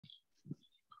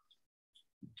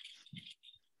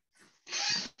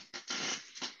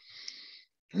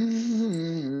Okay,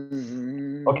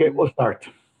 we'll start.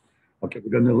 Okay,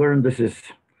 we're going to learn. This is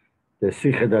the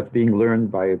Sikha that's being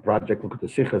learned by a project. Look at the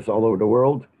Sikhas all over the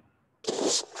world.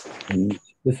 And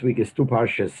this week is two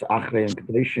parshas, Achrei and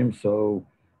Kadeshim. So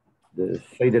the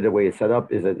Seder, the way it's set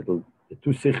up, is that the two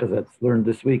Sikhas that's learned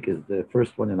this week is the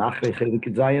first one in Achrei, Chelik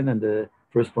Zayin, and the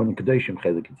first one in Kadeshim,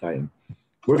 Chelik Zayin.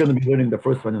 We're going to be learning the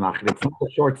first one in Achrei. It's not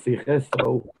a short Sikha,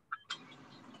 so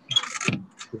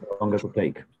how long it will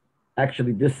take.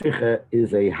 Actually, this Sikha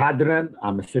is a Hadran,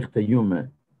 a Mesichta Yume.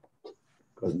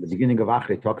 Because in the beginning of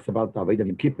Achrei talks about the Aveda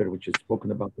Yom Kippur, which is spoken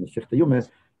about in the Mesichta Yume. So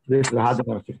this is the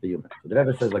Hadran of Mesichta Yume. So the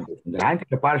Rebbe says like this: in the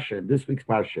Heintige Parsha, this week's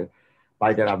Parsha,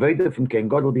 by the Aveda from Kohen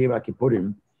Gadol B'Yom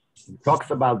Kippurim, it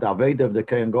talks about the Aveda of the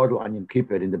Kohen Gadol on Yom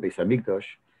Kippur in the Beis Hamikdash.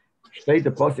 Straight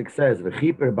the Pasuk says,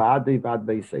 "V'chiper ba'adei ba'ad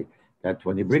beisei," that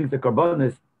when he brings the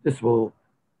korbanos,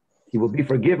 he will be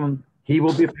forgiven. He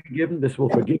will be forgiven. This will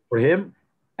forgive for him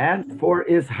and for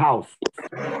his house.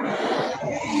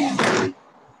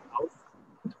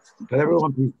 Can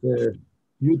everyone please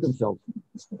mute themselves?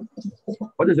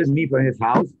 What does it mean for his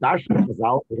house?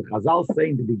 The Chazal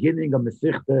saying the beginning of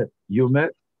Mesichta Yume,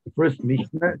 the first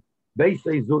Mishnah,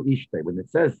 Beisei Zu Ishte. When it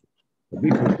says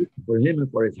for him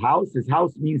and for his house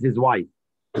means his wife.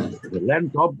 The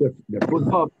length of the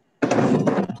foot up,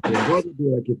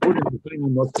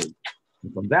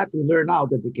 and from that we learn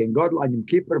out that the Kohen Gadol on Yom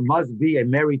Kippur must be a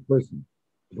married person.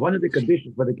 One of the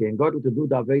conditions for the Kohen Gadol to do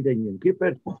the Aveda in Yom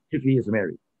Kippur if he is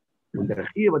married. And the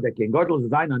Chiv of the Kohen Gadol is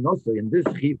Zayin Anoso. In this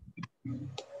Chiv,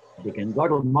 the Kohen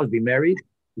Gadol must be married.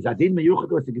 Is Adin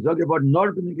Meyuchad was gesagt worden,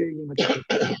 nor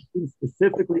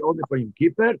specifically only for Yom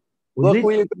Kippur. Look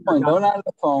where you're going. Don't on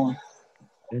the phone.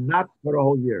 And not for a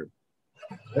whole year.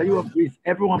 Everyone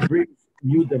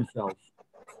mute themselves.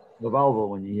 Novalvo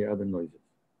when you hear other noises.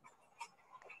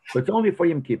 So it's only for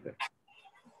Yom Kippur.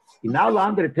 In alle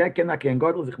andere Tage kann Kohen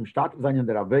Gadol sich im Status sein in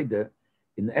der Aveda.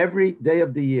 In every day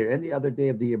of the year, any other day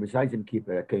of the year besides Yom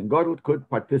Kippur, Kohen Gadol could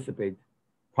participate,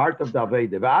 part of the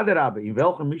Aveda. V'adarabe, in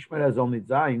welchem Mishmar soll nicht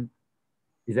sein,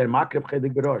 is makreb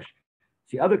chedek berosh.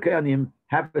 See, other Kohanim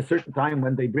have a certain time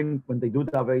when they do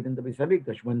the Aveda in the Beis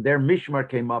Hamikdash. When their Mishmar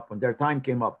came up, when their time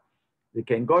came up, the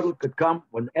Kohen Gadol could come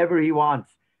whenever he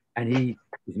wants, and he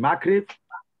is makrib,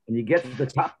 and he gets the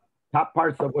top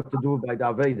parts of what to do by the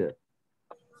Aveda.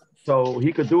 So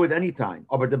he could do it anytime.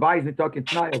 But the Bai is not talking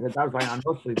tonight. There's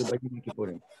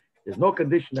no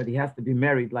condition that he has to be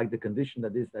married, like the condition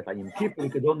that is that on Yom Kippur he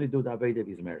could only do the Aveda if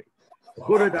he's married.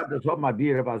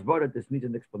 This needs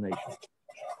an explanation.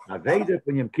 Aveda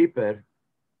for Yom Kippur,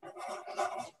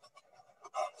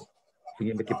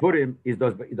 Yom Kippurim is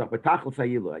the Betachel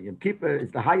Sayila. Yom Kippur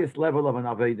is the highest level of an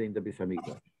Aveda in the Beis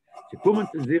Hamikdash. Sie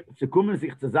kommen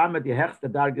sich zusammen die höchste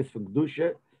Darges von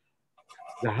Kedusha.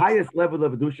 The highest level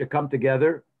of Kedusha come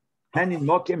together. Hen in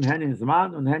Mokim, hen in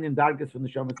Zman, and hen in Darges from the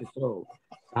Shemet Yisrael.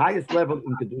 The highest level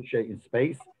in Kedusha in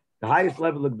space, the highest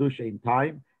level of Kedusha in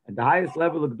time, and the highest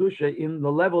level of Kedusha in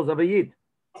the levels of a Yid.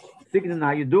 Signin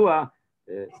Hayidua,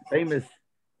 famous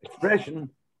expression,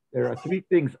 there are three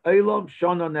things. Eilam,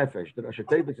 Shana, Nefesh. The Rosh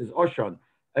Hashanah is Oshan.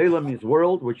 Eilam is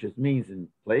world, which means in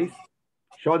place.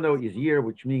 Shana is year,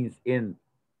 which means in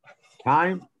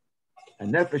time.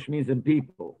 And Nefesh means in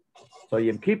people. So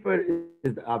Yom Kippur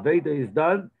is the Aveda is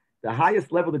done, the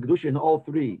highest level of Kedusha in all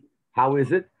three. How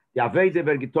is it? The Aveda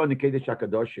vergiton Kedesh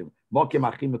HaKadoshim, Mokim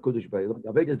Achim Mekudosh Beilam. The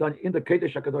Aveda is done in the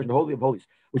Kedesh HaKadosh, the Holy of Holies,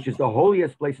 which is the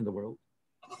holiest place in the world.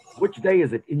 Which day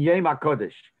is it? In Yom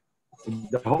HaKodesh. In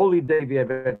the holy day, we have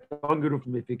a Tongeruf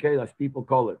Mifikel, as people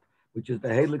call it, which is the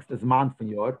heiligste Zman von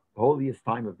Yor, holiest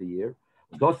time of the year.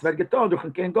 Das vergiton durch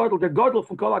den Kohen Gadol, der Gadol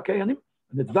von Kol HaKohanim,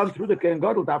 and it's done through the Kohen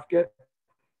Gadol, Dafke.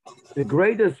 The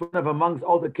greatest one of amongst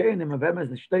all the Kohanim of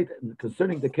Emes state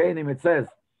concerning the Kohanim, it says,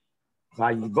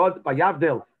 by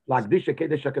Yavdel, Lagdisha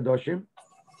Kedesh HaKadoshim,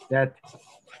 that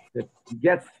he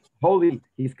gets holy,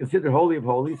 he's considered holy of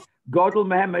holies. Gadol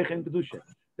Mehem Meichem Kedusha.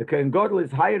 The Kohen Gadol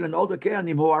is higher than all the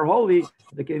Kohanim who are holy.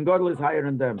 The Kohen Gadol is higher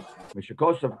than them.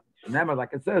 Mishakoshav,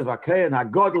 like it says, Vakehan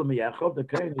HaGadol Miyachov, the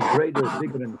Kohen is greater,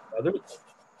 bigger than the others.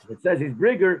 It says he's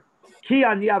bigger.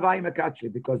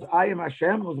 Because I am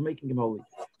Hashem who's making him holy.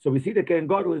 So we see the Kohen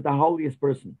Gadol is the holiest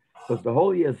person. Because the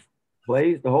holiest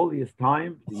place, the holiest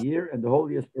time, the year, and the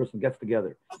holiest person gets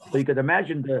together. So you could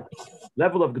imagine the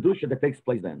level of Kedusha that takes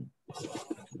place then.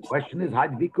 The question is, why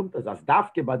is it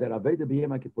Dafke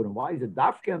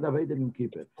and Aveda Yom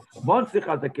Kippur?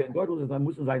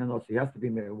 He has to be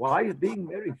married. Why is being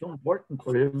married so important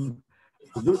for him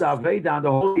to do the Aveda on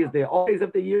the holiest day? All days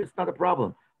of the year, it's not a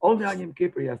problem. Only on Yom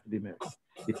Kippur he has to be married.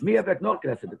 It's me about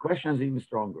the question is even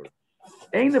stronger.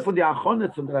 Eine von der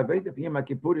Achonets und der Aveda von Yom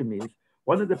Kippurim is,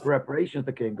 One of the preparations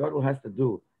the Kohen Gadol has to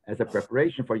do as a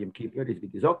preparation for Yom Kippur is, wie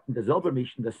gesagt, in the Zelber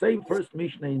Mishnah, the same first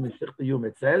Mishnah in Mashiach Yom,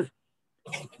 it says,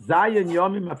 Zayin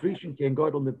Yomim Afrishin Kohen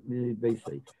Gadol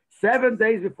Beisei. 7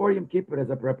 days before Yom Kippur,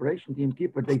 as a preparation to Yom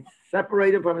Kippur, they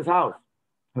separate him from his house,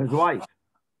 from his wife.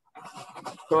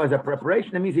 So as a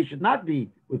preparation, it means he should not be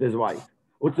with his wife.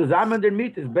 And at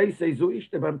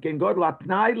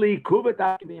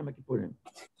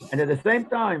the same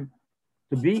time,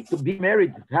 to be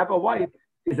married, to have a wife,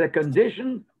 is a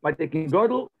condition by the Kohen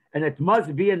Gadol, and it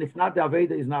must be, and if not, the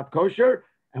Aveda is not kosher.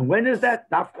 And when is that?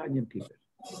 Dafka Yom Kippur.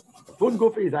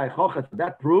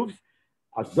 That proves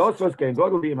as those was Kohen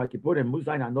Gadol Yom Kippur and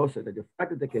Muzayin Anosa, that the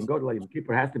fact that the Kohen Gadol Yom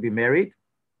Kippur has to be married.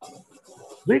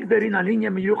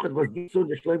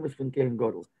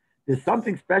 There's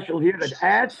something special here that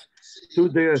adds to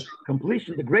the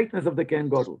completion, the greatness of the Kohen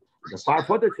Gadol. The far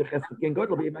further Kohen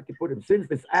Gadol Yom Kippur, since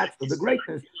this adds to the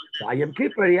greatness, the Yom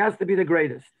Kippur he has to be the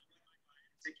greatest.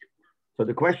 So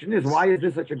the question is, why is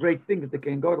this such a great thing that the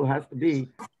Kohen Gadol has to be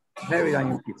married on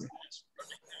Yom Kippur?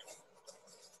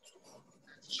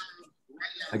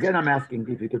 Again, I'm asking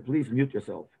if you could please mute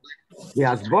yourself. The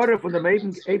Hasbara from the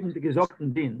eben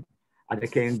gesagten Din, and the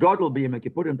Kohen Gadol be Yom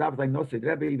Kippurim darf sein Nosei.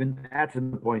 Rabbi even adds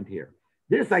in the point here.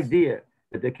 This idea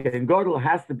that the Kohen Gadol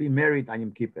has to be married on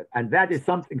Yom Kippur, and that is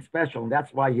something special, and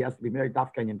that's why he has to be married on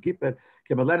Yom Kippur.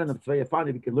 We can learn it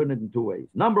in two ways.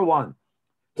 Number one,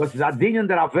 because it's a din in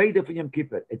the Aveda for Yom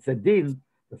Kippur. It's a din.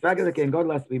 The fact that the Kohen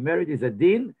Gadol has to be married is a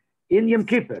din in Yom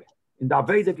Kippur, in the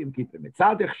Aveda of Yom Kippur.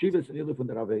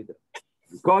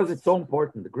 Because it's so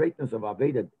important, the greatness of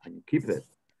Aveda on Yom Kippur.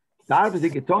 Darf sie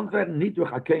getont werden, nicht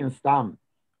durch a Kohen Stam,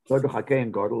 sondern durch a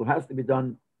Kohen Gadol. It has to be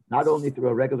done not only through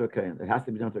a regular Kohen, it has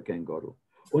to be done through a Kohen Gadol.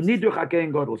 Und nicht durch a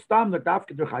Kohen Gadol Stam, nur darf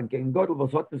durch a Kohen Gadol,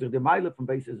 was hat man sich die Meile von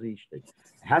Beises Ishte. It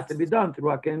has to be done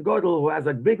through a Kohen Gadol who has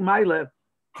a big Meile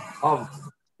of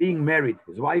being married.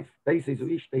 His wife, Beises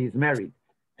Ishte, is married.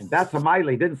 And that's a Meile.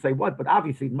 He didn't say what, but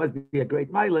obviously it must be a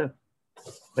great Meile.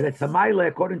 But it's a Meile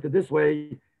according to this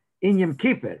way in Yom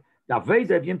Kippur. The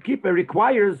Aveda of Yom Kippur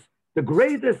requires the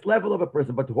greatest level of a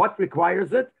person. But what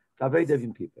requires it? The Aveda of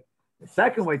Yom Kippur. The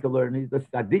second way to learn is the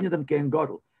din of Kohen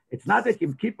Gadol. It's not that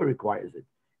Yom Kippur requires it.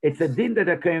 It's a din that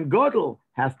a Kohen Gadol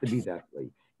has to be that way.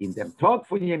 In dem Tag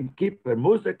von Yom Kippur,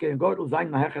 muss der Kohen Gadol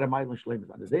sein nachher Meilen Schlemmes.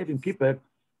 On the day of Yom Kippur,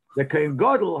 the Kohen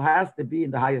Gadol has to be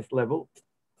in the highest level.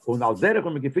 Und als derich,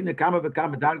 when we finden,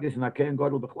 bekam Dargis in a Kohen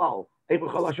Gadol Bechlal. We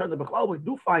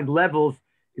do find levels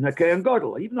in a Kohen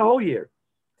Gadol, even the whole year.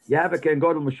 You have a Kohen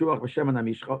Gadol Meshuach B'Shem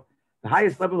Amishcha. The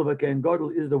highest level of a Kohen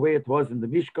Gadol is the way it was in the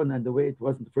Mishkan and the way it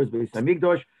was in the first Beis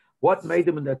Hamikdash. What made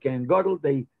him in the Kohen Gadol?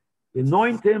 They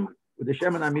anoint him with the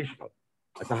Shem Amishcha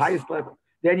at the highest level.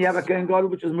 Then you have a Kohen Gadol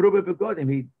which is Merubah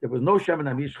Begodim. There was no Shem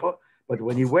Amishcha, but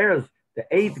when he wears the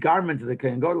 8 garments that the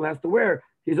Kohen Gadol has to wear,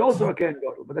 he's also a Kohen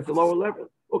Gadol, but that's a lower level.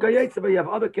 Okay, so you have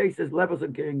other cases, levels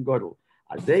in Kohen Gadol.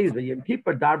 As days the Yom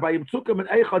Kippur darby im Zucker mit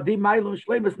Eichadim Meilun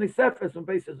Shlemus Nisefes und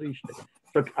Beises Ishte.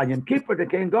 So on Yom Kippur the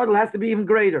Kohen Gadol has to be even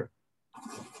greater.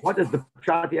 What is the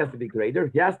shot? He has to be greater.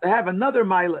 He has to have another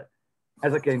Meile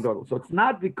as a Kohen Gadol. So it's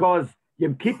not because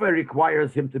Yom Kippur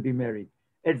requires him to be married.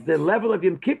 It's the level of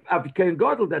Yom Kippur of Kohen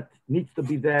Gadol that needs to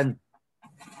be then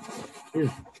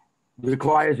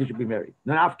requires he should be married.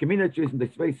 Now, what's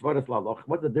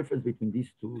the difference between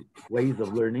these two ways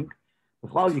of learning?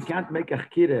 You can't make a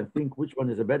chkira and think which one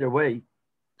is a better way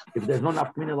if there's no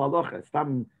nafkamina lalocha. It's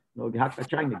time, you have to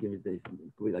China give it this,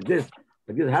 like this.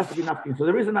 Like this, it has to be nafkamina. So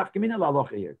there is a nafkamina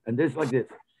lalocha here, and this like this.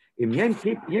 In Yom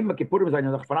Kippurim,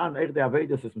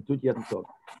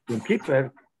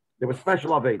 there were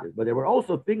special Avedas, but there were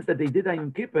also things that they did in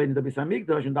Yom Kippur in the Beis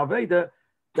Hamikdash and the Aveda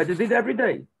that they did every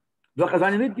day. Which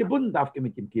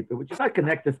is not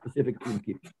connected specific to Yom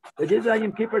Kippur. They did that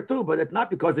Yom Kippur too, but it's not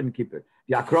because of Yom Kippur.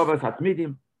 The Akrovas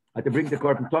Hatmidim had to bring the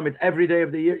Korban Tomit every day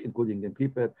of the year, including Yom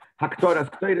Kippur. Haktoras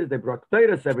Ktoiras, they brought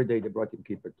Ktoiras every day, they brought Yom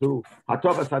Kippur too.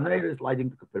 Hatovas HaNeiras,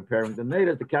 lighting, preparing the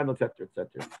Neiras, the candles, etc.,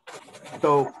 etc.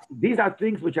 So these are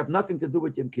things which have nothing to do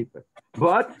with Yom Kippur.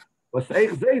 But the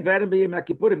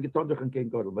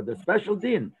special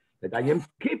din, that at Yom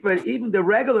Kippur, even the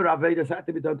regular Avedas had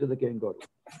to be done to the Kohen Gadol.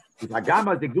 The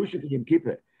Agama, the Gdusha to Yom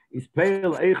Kippur, is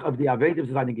pale eich of the Avedas,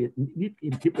 Yom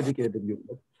Kippur.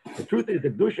 The truth is, the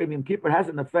Gdusha of Yom Kippur has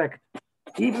an effect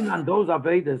even on those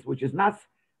Avedas, which is not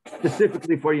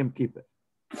specifically for Yom Kippur.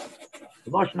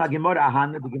 The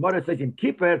Gemara says Yom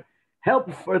Kippur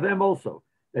helps for them also,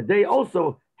 that they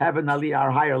also have an aliyah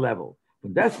or higher level.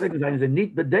 Und deswegen sind sie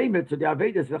nicht bedämmt zu der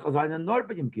Avedas, welche seien nur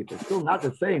bei Yom Kippur. Still not the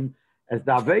same as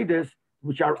the Avedas,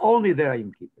 which are only there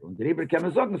in Kippur. And the Rebbe can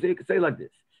say, so you can say like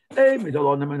this. The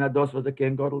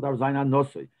Kohen Gadol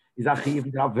is Achiv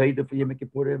the Aveda for Yom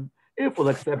Kippurim. If we'll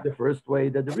accept the first way,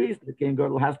 that the reason the Kohen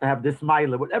Gadol has to have this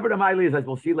Mila, whatever the Mila is, as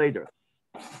we'll see later,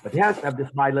 but he has to have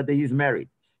this Mila that he's married.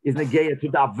 Is Negeya to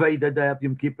the Aveda that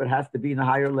Yom Kippur has to be in a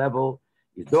higher level.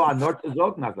 Is do a Nord zu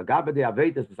sagen, als Lagabe the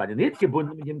Aveda, was eine nicht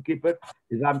gebunden mit Yom Kippur,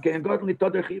 is am Kohen Gadol nicht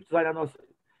Toder Chiv zu sein an us.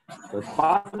 So it's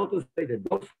possible to say that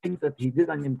those things that he did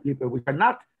on Yom Kippur, which are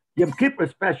not Yom Kippur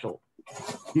special,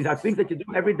 these are things that you do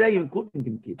every day, including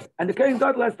Yom Kippur. And the Kohen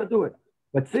Gadol has to do it.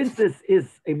 But since this is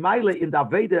a Mila in the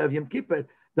Aveda of Yom Kippur,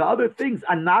 the other things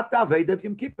are not the Aveda of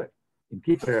Yom Kippur. Yom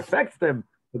Kippur affects them,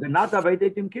 but they're not the Aveda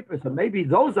of Yom Kippur. So maybe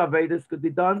those Avedas could be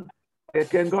done by a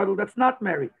Kohen Gadol that's not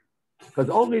married. Because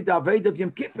only the Aveda of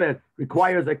Yom Kippur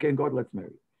requires a Kohen Gadol that's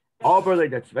married. Overlay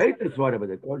that's Vedas,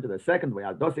 whatever, according to the second way,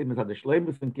 Adosim is the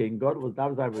Shleimus and Kohen Gadol was that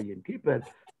over Yom Kippur,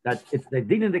 that it's the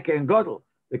din in the Kohen Gadol.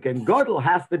 The Kohen Gadol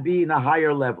has to be in a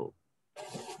higher level.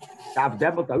 So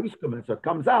it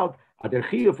comes out, this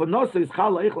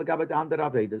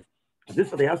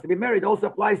that he has to be married also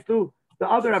applies to the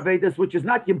other Avedas, which is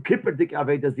not Yom Kippur dik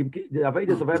Avedas, the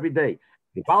Avedas of every day.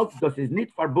 Das is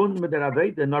nicht verbunden mit der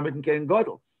Aveda, nor mit dem Kohen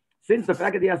Gadol. Since the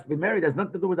fact that he has to be married has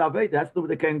nothing to do with Aveda, it has to do with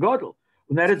the Kohen Gadol.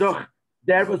 Und doch,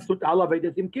 der was tut alle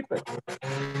Avedas Yom Kippur.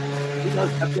 He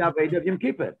does have the Aveda of Yom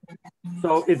Kippur.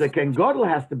 So if the Kohen Gadol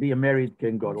has to be a married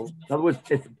Kohen Gadol, in other words,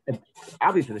 it's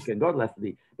obviously the Kohen Gadol has to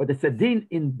be, but it's a din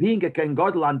in being a Kohen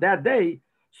Gadol on that day.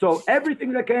 So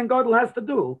everything the Kohen Gadol has to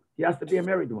do, he has to be a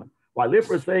married one. While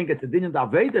Leib is saying it's a din in the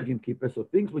Aveda of Yom Kippur, so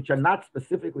things which are not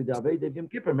specifically the Aveda of Yom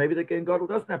Kippur, maybe the Kohen Gadol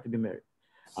doesn't have to be married.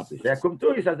 He says the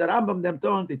Rambam them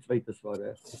don't. It's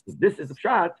svara. If this is a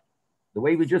shot, the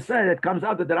way we just said, it comes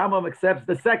out that the Rambam accepts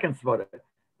the second svara.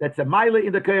 That's a mile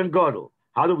in the Kohen Gadol.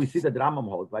 How do we see that the Rambam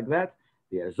holds like that?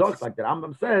 The Erzog, like the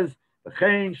Rambam says,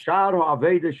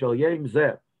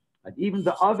 and even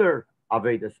the other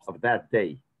Avedas of that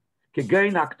day,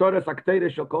 bringing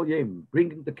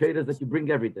the kedas that you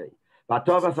bring every day,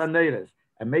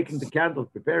 and making the candles,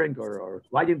 preparing or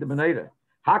lighting the menorah.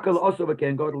 Hakal also a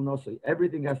Kohen Gadol nosi.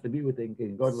 Everything has to be with the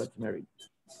Kohen Gadol that's married.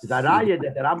 It's a raya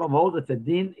that the Rambam holds it's a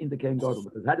din in the Kohen Gadol,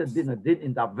 because had it been a din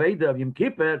in the Aveda of Yom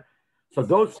Kippur, so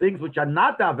those things which are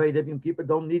not the Aveda of Yom Kippur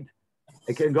don't need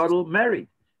a Kohen Gadol married.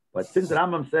 But since the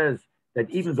Rambam says that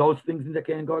even those things in the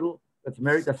Kohen Gadol that's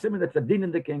married, that's similar, that's a din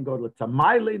in the Kohen Gadol. It's a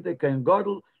mile in the Kohen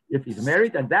Gadol if he's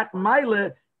married, and that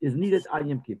mile is needed on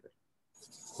Yom Kippur.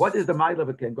 What is the mile of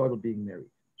a Kohen Gadol being married?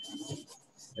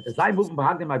 But as I move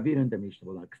behind my beer in the Mishnah,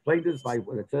 we'll explain this by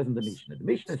what it says in the Mishnah. The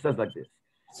Mishnah says like this: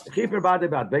 the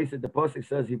Pasuk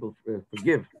says he will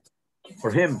forgive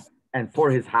for him and for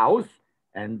his house.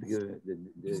 And the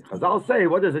Chazal say,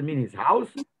 what does it mean? His house?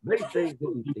 They say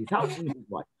his house means his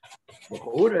wife. As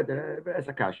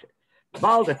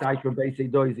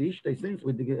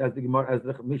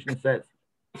the Mishnah says,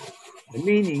 the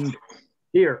meaning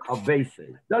here of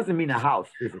Beisei doesn't mean a house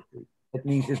physically. It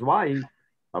means his wife.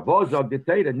 Why doesn't it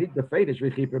say in the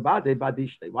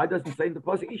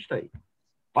Pasuk Ishtei?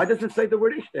 Why doesn't it say the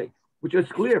word Ishtei? Which is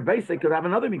clear. Beisei could have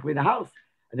another meaning, a house.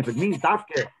 And if it means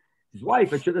Dafke, his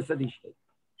wife, it should have said Ishtei.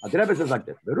 The Rebbe says like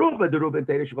this: the Rube in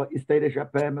Teresh is Teresh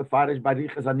Apem Mefarish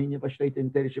Barichas Aninya Vashteit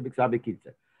in Teresh Biksabe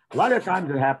Kitzer. A lot of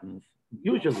times it happens.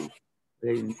 Usually,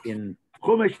 in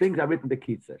Chumash things are written the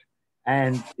Kitzer,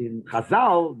 and in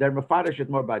Chazal they're Mefarish it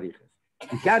more Barichas.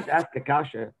 You can't ask a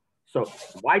kasha. So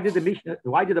why did the Mishnah?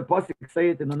 Why did the Pasuk say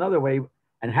it in another way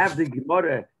and have the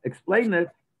Gemara explain it?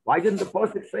 Why didn't the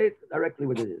Pasuk say it directly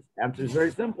what it is? The answer is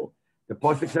very simple. The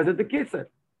Pasuk says it the Kitzer,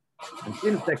 and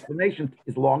since the explanation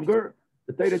is longer,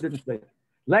 the Torah didn't say it.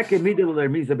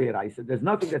 There's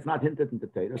nothing that's not hinted in the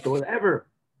Torah. So whatever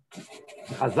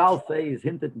the Chazal say is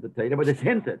hinted in the Torah, but it's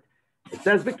hinted. It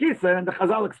says the Kisser and the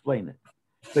Chazal explain it.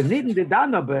 So needn't the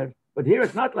Danaber, but here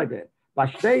it's not like that. In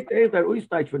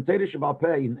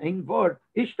ein Wort,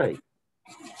 Ishtei.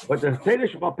 But the Torah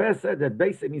Shabbat said that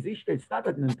basically means Ishtei. It's not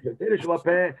that in the Torah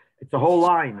Shabbat, it's a whole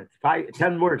line. It's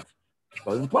 10 words.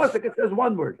 But in Pasuk it says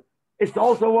one word. It's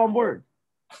also one word.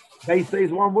 Beisei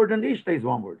is one word and Ishtei is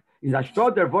one word. Is a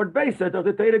shtot der word Beisei of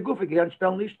the Torah Gufik can't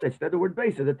spell Ishtei. Instead the word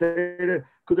Beisei, the Torah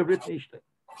could have written Ishtei.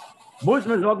 Muss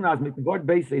man sagen, als mit dem Wort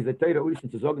Beisei ist der Torah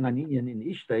ursprünglich zu sagen an Ihnen in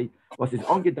Ishtei, was ist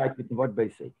angedeutet mit dem Wort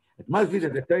Beisei. It must be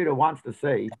that the Torah wants to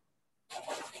say,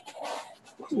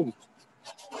 the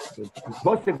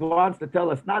Pasuk wants to tell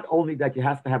us not only that you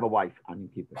have to have a wife on Yom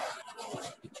Kippur,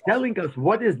 telling us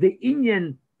what is the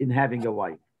inyan in having a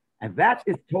wife, and that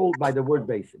is told by the word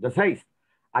Beisei. Das heißt,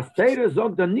 as Torah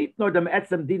sagt nicht nur dem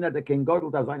etzem Dina der Kohen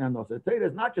Gadol da sein an us. The Torah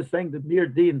is not just saying the mere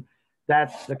din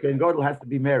that the Kohen Gadol has to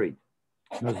be married.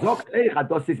 No sagt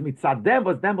das ist mit Sadem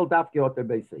was dem will darf gehört der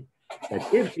Beisei.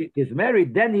 That if she is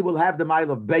married, then he will have the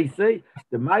mile of Beisei.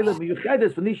 The mile of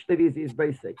Miyuchedes for Nishtei is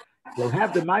Beisei. He'll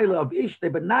have the mile of Ishtei,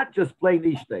 but not just plain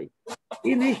Ishtei.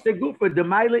 In Ishtei Gufa, the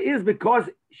mile is because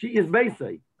she is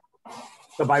Beisei.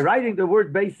 So by writing the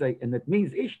word Beisei, and it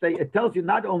means Ishtei, it tells you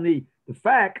not only the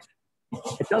fact,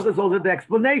 it tells us also the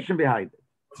explanation behind it.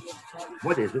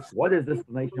 What is it? What is the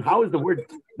explanation? How is the word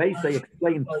Beisei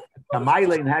explained? The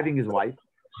mile in having his wife.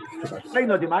 Explain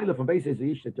the mile from Beisei is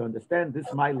Ishtei to understand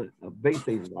this mile of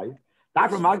Beisei's wife.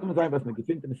 Daarvoor maakt men zijn wat men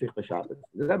gevindt in de Masechta Shabbos.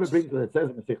 The Rebbe brings what it says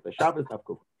in the Masechta Shabbos.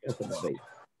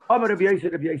 Rabbi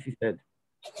Yossi said,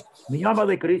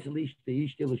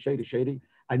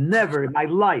 I never in my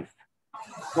life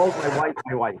called my wife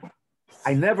my wife.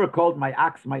 I never called my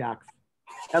ox my ox.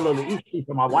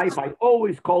 For my wife, I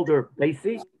always called her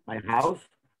Beisei, my house.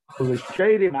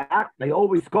 My ox, I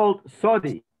always called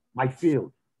Sodi, my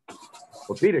field.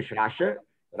 For Peter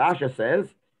Rasha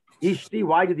says, Ishti,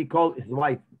 why did he call his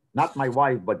wife not my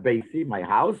wife, but Beisei, my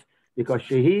house? Because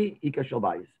shehi ika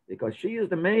shalbayis. Because she is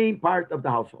the main part of the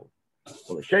household.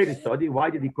 Well, the Shady Sodi, why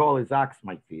did he call his ox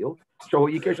my field? Show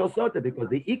ika shal sota, because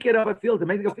the ikir of a field, the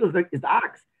making of a field is the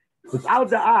ox. Without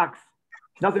the ox,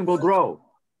 nothing will grow.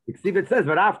 See, it says,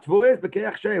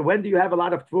 when do you have a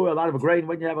lot of tfuah, a lot of grain,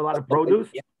 when you have a lot of produce?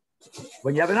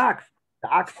 When you have an ox. The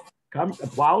ox comes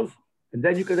and plows, and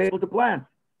then you can be able to plant.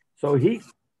 So he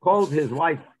called his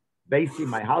wife Beisei,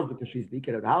 my house, because she's the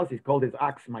ikir of the house. He's called his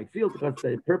ox my field, because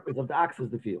the purpose of the ox is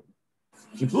the field.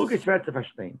 But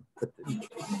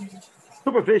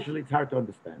superficially, it's hard to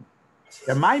understand.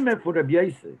 The Maimon for Rabbi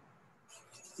Yossi,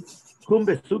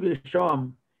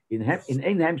 in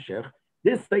Ein Hemshech,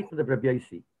 this statement of Rabbi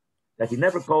Yossi, that he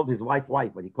never called his wife,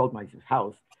 but he called my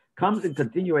house, comes in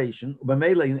continuation, in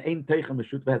Ein Teichem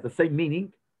Meshut, has the same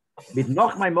meaning, with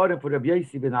noch my modern for Rabbi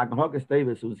Yossi,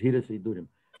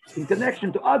 in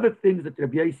connection to other things that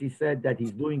Rabbi Yossi said, that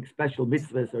he's doing special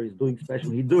mitzvahs, or he's doing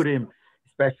special hidurim,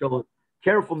 special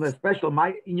carefulness, special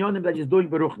inyonim that he's doing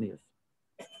beruchnias.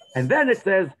 And then it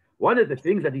says, one of the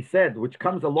things that he said, which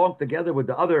comes along together with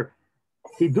the other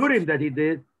hidurim that he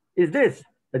did, is this,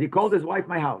 that he called his wife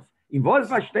my house.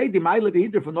 What's a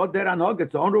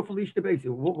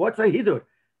hidur?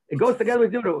 It goes together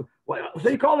with hidur. So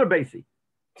you call her Beisei.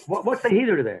 What's the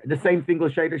hidur there? The same thing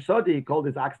with Sheider Sodi, he called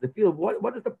his ox the field.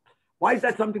 Why is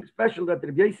that something special that the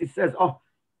Rabbi Yossi says,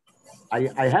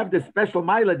 I have this special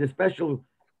mila, this special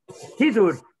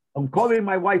hidur, I'm calling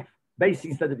my wife Beisei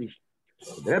instead of Ish.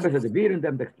 The Rebbe said,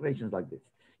 the explanations like this.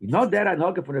 You know, there I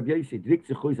know for Rabbi Yossi,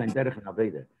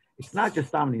 it's not just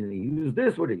something he used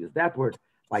this word, he used that word.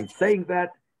 By saying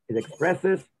that, it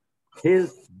expresses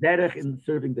his derech in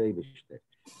serving the Eibishter.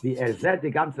 The erzet, the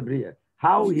ganze Bria,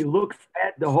 how he looks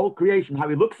at the whole creation, how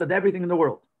he looks at everything in the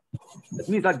world. It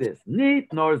means like this: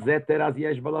 not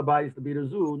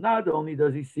only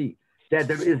does he see that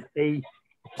there is a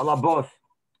balabos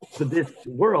to this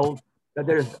world, that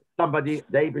there's somebody,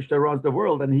 the Eibishter runs the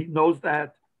world, and he knows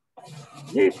that.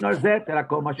 Not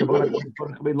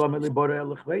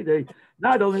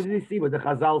only did he see what the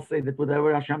Chazal say, that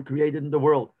whatever Hashem created in the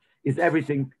world is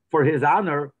everything for his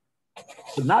honor,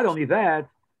 but not only that,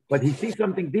 but he sees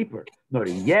something deeper. When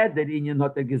you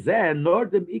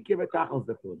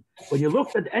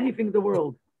looked at anything in the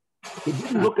world, he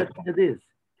didn't look at what it is.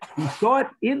 He saw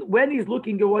it when he's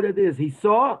looking at what it is. He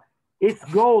saw its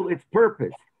goal, its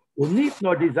purpose. And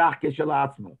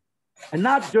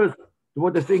not just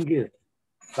what the thing is.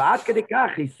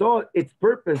 He saw its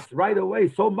purpose right away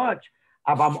so much.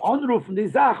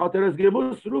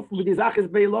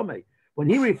 When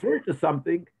he referred to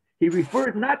something, he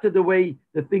referred not to the way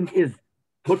the thing is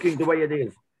looking the way it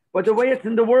is, but the way it's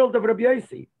in the world of Rabbi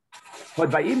Yossi.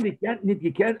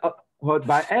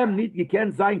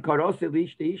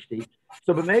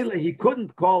 So he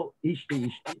couldn't call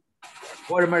Ishti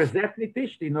or Merzet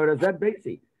Nitishti nor Merzet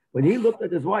Beisei. When he looked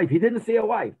at his wife, he didn't see a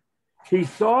wife. He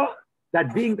saw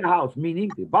that being the house,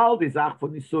 meaning the Baal Dizach for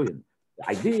Nisuyin, the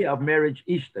idea of marriage,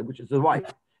 Ishta, which is his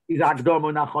wife, is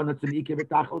Akdomo Nachonot Tzimiki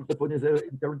V'Tachol Tzipun is an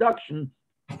introduction,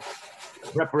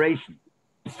 preparation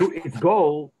to its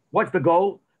goal. What's the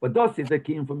goal? But thus is the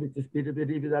key for mitzvah spirit,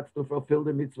 that's to fulfill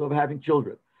the mitzvah of having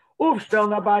children. Ufshtel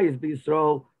Nabai is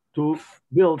B'Yisrael, to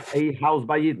build a house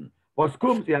by Yidden. Was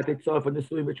comes he had itself in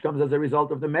Nisuyin, which comes as a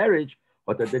result of the marriage,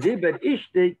 but the Dibet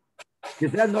Ishti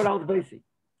is then not out Beisei.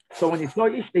 So when he saw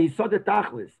Ishti, he saw the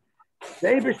Tachlis. The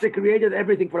Eibishter created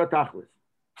everything for a Tachlis.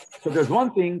 So there's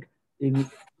one thing in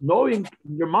knowing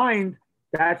in your mind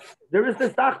that there is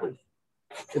this Tachlis.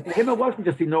 If for him it wasn't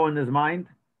just he know in his mind,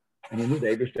 and he knew the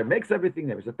Eibishter makes everything,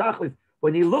 there was a Tachlis.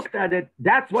 When he looked at it,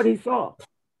 that's what he saw.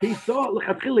 He saw,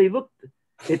 he looked,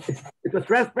 it was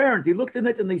transparent. He looked in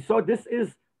it and he saw this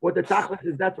is what the tachlis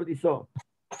is. That's what he saw.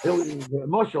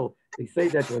 Marshall, they say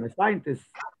that when a scientist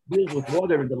deals with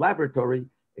water in the laboratory,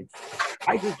 it's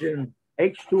hydrogen,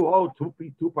 H2O, two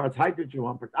parts hydrogen,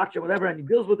 one part oxygen, whatever, and he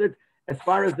deals with it as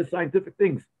far as the scientific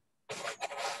things.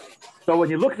 So when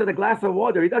he looks at a glass of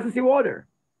water, he doesn't see water.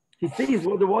 He sees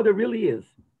what the water really is.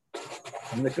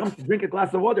 When it comes to drink a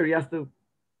glass of water, he has to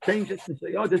change it and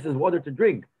say, oh, this is water to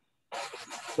drink.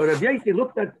 So Rabbi Yossi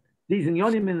looked at these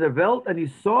inyonim in the Welt and he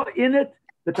saw in it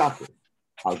the tachlis.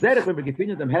 Al derech when we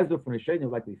continue them hezdo from Rishonim,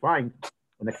 like we find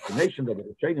an explanation that the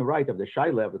Rishonim right of the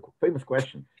Shaila of the famous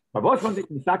question. Why is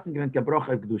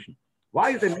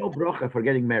there no bracha for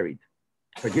getting married,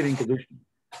 for giving kedushin?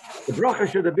 The bracha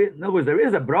should have been. In other words, there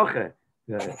is a bracha.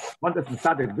 One that's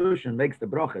Mesader Kedushin makes the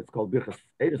bracha. It's called Birchas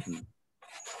Edison.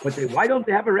 But why don't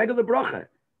they have a regular bracha?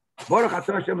 Baruch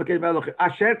atah Hashem Elokeinu melech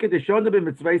asher kedeshonu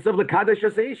b'mitzvaysav lekadosh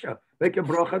seisha. Make a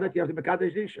bracha that you have to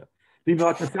mekadosh isha. We make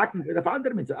other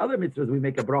mitzvahs. We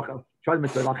make a bracha. Shal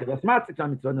mitzvah lachilas matzah, shal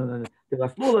mitzvah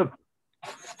tilas lulav.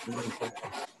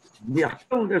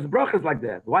 There's brachas like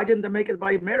that. Why didn't they make it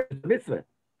by marriage mitzvah?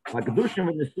 Like Kedushin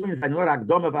when the students are not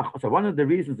akdoma v'achos. So one of the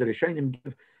reasons the Rishonim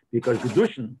give, because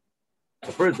Kedushin,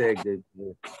 the first day they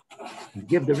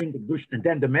give the ring to Kedushin, and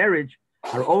then the marriage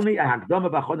are only a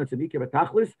hakdoma v'achon tzemike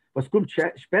v'tachlis was kum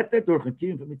shpetet durch ein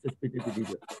kim v'mitzvah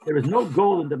spittet. There is no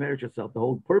goal in the marriage itself. The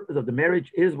whole purpose of the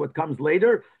marriage is what comes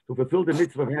later to fulfill the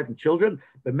mitzvah of having children.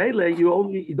 But melee,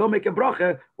 you don't make a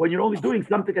bracha when you're only doing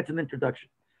something that's an introduction.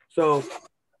 So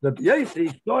the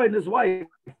Yossi saw in his wife,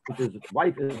 which is his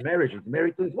wife is marriage, he's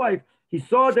married to his wife, he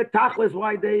saw the tachlis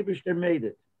why the Eibishter made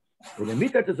it.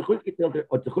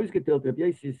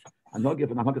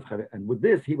 And with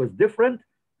this, he was different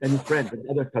than his friend, the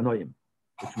other Tanoim.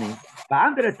 Which means, by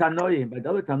the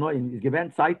other Tanoim, he's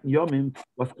given Zeit and Yomim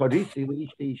was Karisi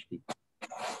Ishti.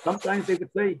 Sometimes they would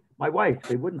say, my wife,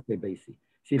 they wouldn't say Basi.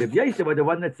 See, the Yossi was the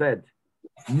one that said,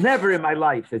 never in my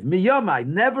life, says Miyomai,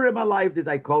 never in my life did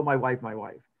I call my wife my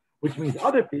wife. Which means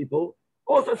other people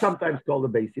also sometimes call the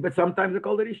Basi, but sometimes they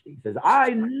call it Ishti. He says,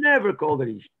 I never called it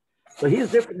Ishti. So he's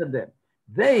different than them.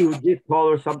 They who did call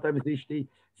her sometimes Ishti,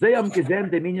 they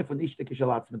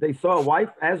saw a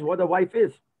wife as what a wife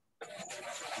is.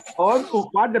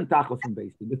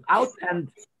 Without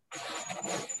and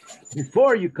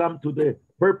before you come to the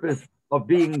purpose of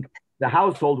being the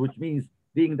household, which means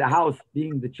being the house,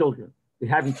 being the children,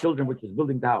 having children, which is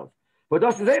building the house. But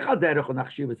there's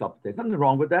nothing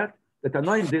wrong with that. The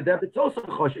Tanoim did that. It's also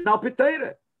chosh. Now,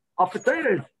 Petera. It's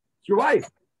your wife.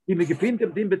 We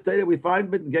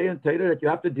find with gay and Torah that you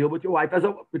have to deal with your wife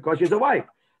because she's a wife.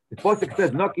 The Pasuk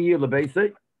says, that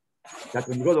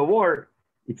when you go to war,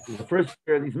 if the first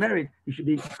year he's married, he should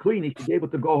be clean. He should be able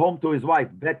to go home to his wife.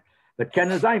 But if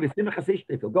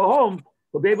he'll go home,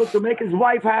 he'll be able to make his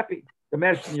wife happy. The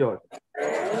Mershnior.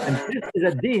 And this is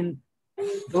a din.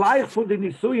 It's not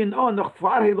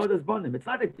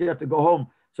that you have to go home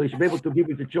so you should be able to be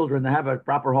with your children and have a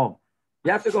proper home.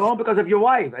 You have to go home because of your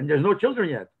wife, and there's no children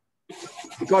yet.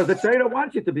 Because the Torah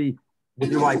wants you to be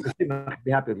with your wife,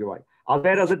 be happy with your wife.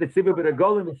 There's a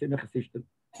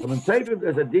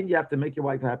din you have to make your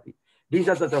wife happy. These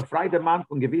are the Friday man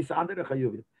from gewisse andere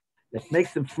chayuvim. That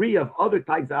makes him free of other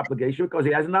types of obligation because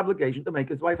he has an obligation to make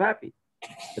his wife happy.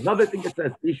 Another thing that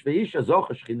says, a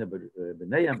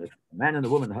man and a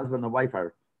woman, husband and wife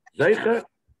are zeicha,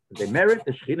 they married,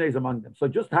 the shechina is among them. So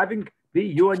just having be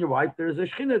you and your wife, there is a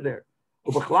shechina there.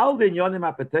 There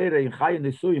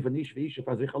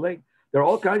are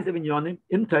all kinds of inyonim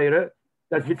in Torah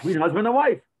that's between husband and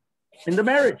wife in the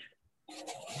marriage.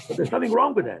 But there's nothing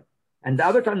wrong with that. And the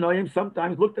other Tanoim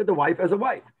sometimes looked at the wife as a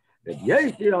wife. But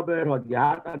Yossi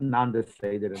had another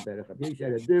seder and derech. Yossi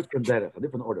had a different derech, a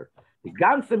different order. The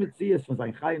ganze Metzias von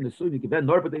sein Chai and the Sunni given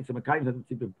nor but it's a Mekayim and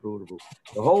Tzibim Pruruvu.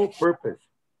 The whole purpose,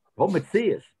 the whole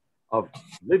Metzias of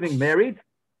living married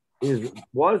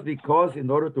was because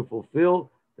in order to fulfill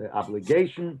the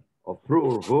obligation of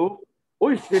Pruruvu,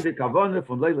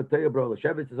 from Leila Teobro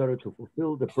Lashevitz, in order to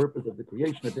fulfill the purpose of the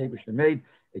creation that David made,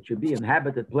 it should be an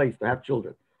inhabited place to have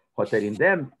children. But in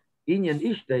them, Inyan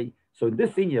Ishtei, so in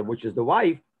this Inyan, which is the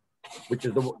wife, which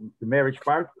is the marriage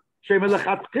part, so he saw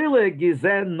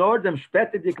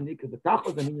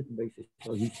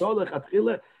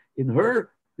lechatchila in her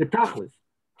the tachlis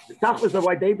of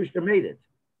why David made it.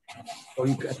 So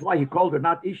that's why he called her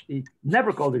not Ishti,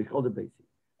 never called her, he called her Beisi.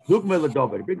 He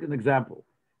brings an example.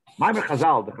 The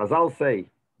Chazal say,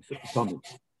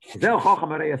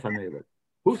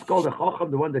 who's called a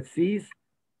Chacham? The one that sees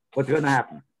what's going to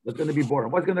happen, what's going to be born,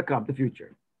 what's going to come, the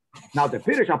future. Now, the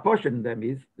Pirush HaPoshet in them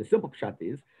is, the simple pshat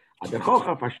is, Der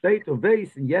Chocham versteht und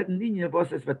weiß in jedem Linie,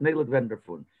 was es wird neilet werden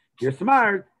davon. If you're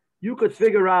smart, you could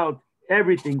figure out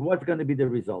everything, what's going to be the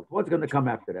result, what's going to come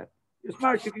after that. You're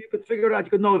smart, you could figure it out, you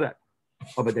could know that.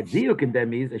 Oh, but the diuk in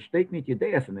them is, steht nicht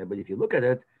Judeas in there, but if you look at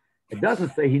it, it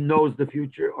doesn't say he knows the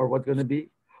future or what's going to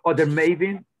be, or the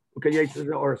Mavin, okay,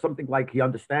 or something like he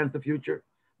understands the future.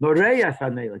 No reyas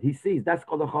haneilet, he sees, that's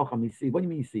called a Chocham, he sees. What do you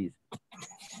mean he sees?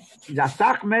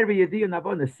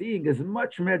 Seeing is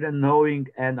much more than knowing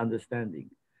and understanding.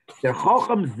 Der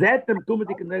Chocham zetem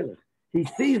tumedik nelech. He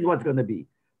sees what's going to be.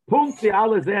 Punkt wie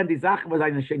alle sehen, die Sachen, was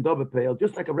eine Schendobepeil,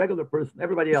 just like a regular person,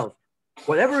 everybody else.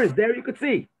 Whatever is there, you could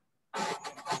see.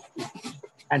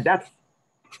 And that's,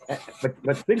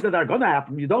 but things that are going to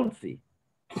happen, you don't see.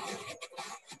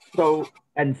 So,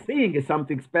 and seeing is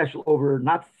something special over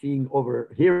not seeing,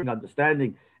 over hearing,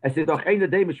 understanding.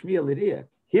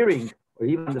 Hearing or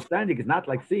even understanding is not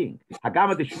like seeing.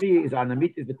 Hagama de Shmi is an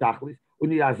amitis betachlis.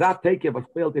 When you azat take of a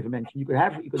spell dimension, you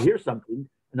could hear something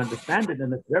and understand it,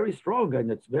 and it's very strong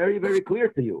and it's very, very clear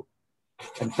to you.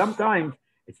 And sometimes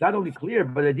it's not only clear,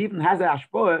 but it even has a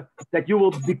hashpoah that you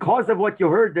will, because of what you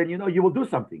heard, then you will do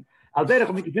something. It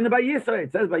says by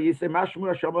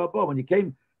Yisrael, when he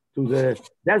came to the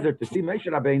desert to see Moshe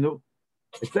Rabbeinu,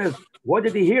 it says, what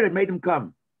did he hear? It made him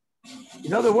come.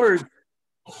 In other words,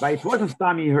 but it wasn't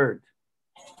Stam he heard.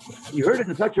 He heard it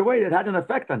in such a way that it had an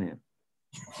effect on him.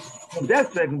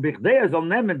 Nevertheless,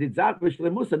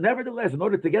 in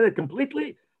order to get it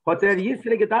completely, so if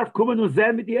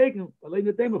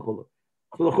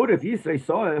Yisrael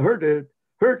saw it, heard it,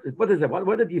 what is it?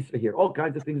 What did Yisrael hear? All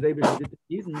kinds of things.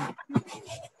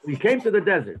 He came to the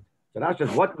desert. So that's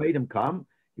just what made him come.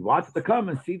 He wanted to come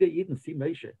and see the Eden, see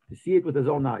Moshe, to see it with his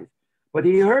own eyes. But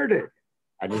he heard it.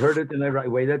 And he heard it in the right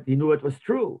way that he knew it was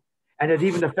true. And it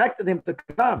even affected him to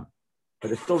come.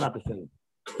 But it's still not the same.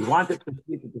 He wanted to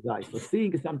see it with his eyes. So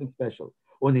seeing is something special.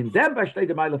 And in them, that's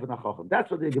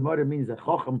what the Gemara means, that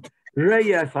Chochem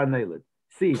reyes haneilet.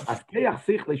 See, as keach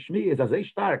sich lishmi is as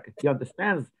stark. He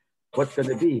understands what's going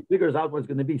to be. He figures out what's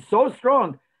going to be. So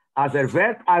strong, as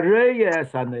vet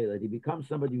reyes haneilet. He becomes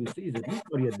somebody who sees it. Not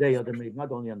only a day or the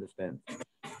not only understands.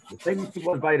 The same thing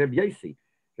was by Rabbi Yossi.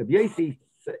 Rabbi Yossi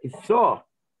saw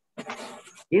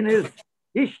in his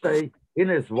ishtay, in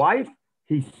his wife,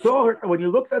 he saw her. When you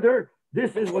looked at her,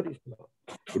 this is what he saw.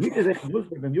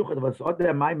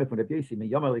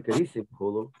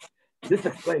 This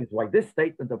explains why this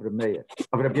statement of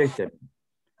Rabbi Yosef,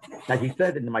 that he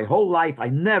said, in my whole life, I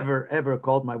never ever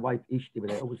called my wife Ishti,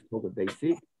 but I always called her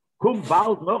Beisi.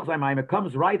 It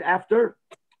comes right after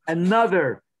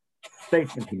another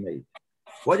statement he made.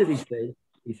 What did he say?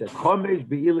 He said,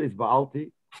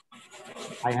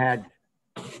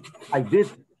 I did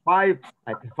five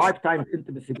times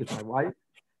intimacy with my wife.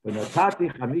 And I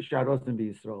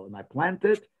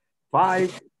planted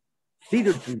 5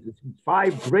 cedar trees,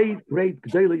 5 great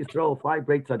G'dei Yisrael, 5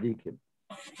 great tzaddikim.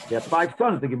 He had 5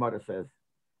 sons, the Gemara says.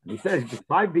 And he says he did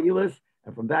 5 be'ilas,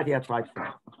 and from that he had 5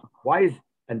 sons. Why is,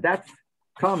 and that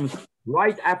comes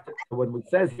right after, when it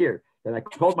says here that I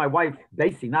called my wife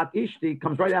Daisy, not Ishti,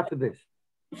 comes right after this.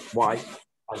 Why?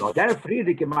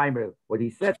 What he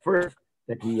said first,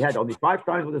 that he had only 5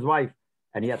 times with his wife,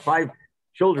 and he had 5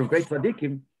 children, great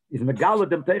tzaddikim, is Megala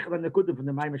dem Teichel and Nekudim from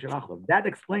the Maimer Shalachov. That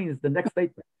explains the next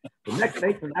statement. The next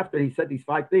statement, after he said these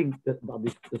 5 things, about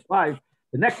this 5,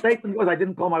 the next statement was, I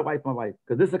didn't call my wife,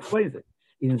 because this explains it.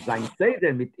 In sein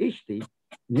Seder mit Ishti,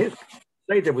 in his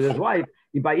Seder with his wife,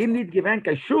 by him need given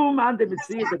Kashum and the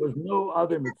Metzias, there was no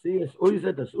other Metzias,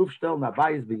 Uize, das Ufstel,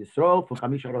 Nabayis, be Yisrael, from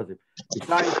Chamisha Rozim.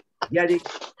 Besides getting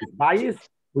his bias,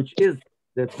 which is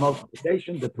the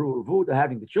multiplication, the pruvu, the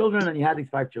having the children, and he had these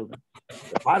 5 children.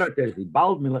 The father says he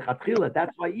bald milechatchila.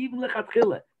 That's why even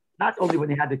lechatchila, not only when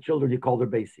he had the children, he called her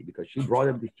Basi, because she brought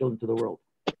him these children to the world.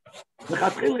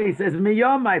 Lechatchila, he says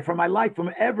miyamai, from my life,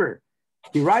 from ever.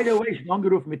 He right away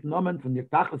shnongeruf mit nomen from the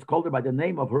tachlis, called her by the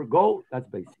name of her goal. That's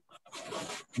Basi.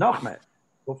 Nochmer,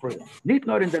 go further. Nicht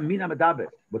nur in the mina medaber,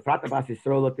 but frata bas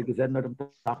Yisrael to gesehen nur im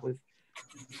tachlis.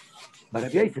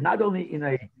 But not only in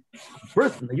a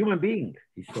person, a human being,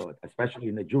 he saw it, especially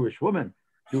in a Jewish woman,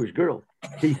 Jewish girl.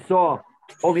 He saw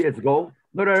only its goal.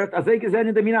 Also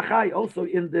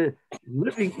in the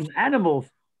living in animals,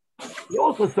 he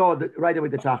also saw right away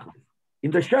the tachlis.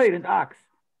 In the sheir, in the ox.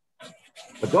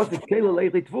 But those is kele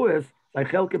leichit tvuas, like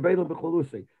chelke beidel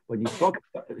b'choluse. When he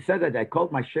said that I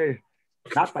called my sheir,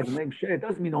 not by the name sheir, it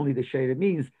doesn't mean only the sheir. It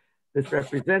means this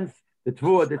represents the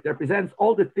tvua, that represents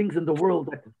all the things in the world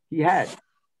that he had.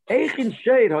 Even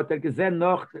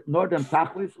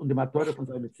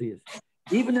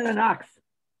in an ox,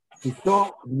 he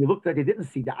saw, when you looked at it, he didn't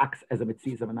see the ox as a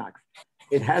metzias of an ox.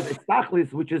 it has its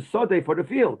tachlis, which is sode for the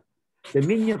field. The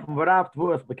minion from Varav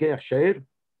Tvuas Bekeach Sheir,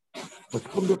 was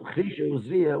kommt up Chisha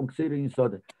Uzriya Unksir in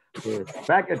sode. The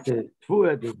packet, the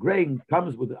tvua, the grain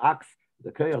comes with the ox,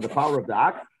 the keach, the power of the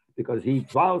ox, because he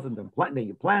plows and then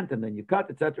you plant and then you cut,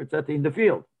 etc., in the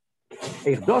field.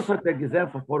 He saw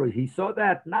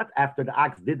that not after the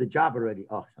ox did the job already.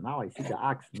 Oh, so now I see the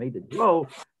ox made it grow.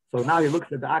 So now he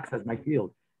looks at the ox as my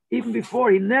field. Even before,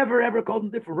 he never ever called him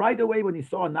different. Right away, when he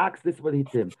saw an ox, this is what he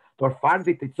did.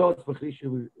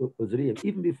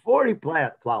 Even before he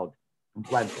plowed and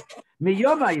planted.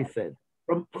 Miyoma, he said,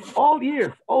 from all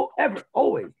years,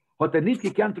 always. I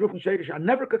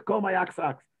never could call my ox.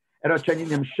 In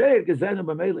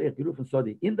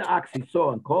the ox he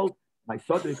saw and called my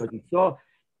sodri, because he saw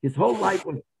his whole life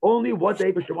was only what the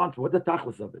Eibusher wants, what the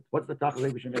tachlis of it. What's the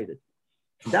tachlis Eibusher made it?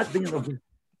 And that's being of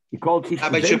he called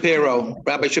Rabbi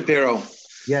Schapiro.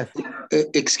 Yes.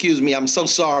 Excuse me, I'm so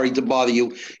sorry to bother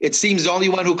you. It seems the only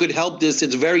one who could help this,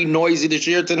 it's very noisy this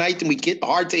year tonight and we get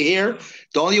hard to hear.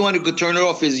 The only one who could turn it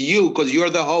off is you, because you're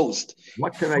the host.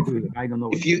 What can I do? I don't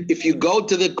know. If you go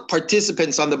to the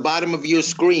participants on the bottom of your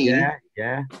screen,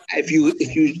 yeah.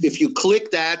 If you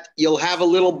click that, you'll have a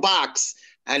little box,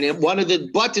 and one of the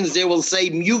buttons there will say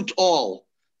mute all.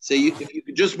 So if you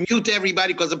could just mute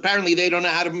everybody, because apparently they don't know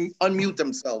how to unmute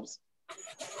themselves.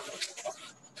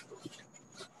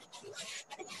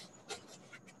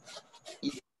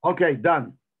 Okay,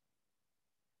 done.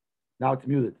 Now it's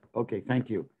muted. Okay, thank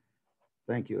you.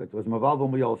 It was Maval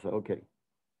Bumi also. Okay.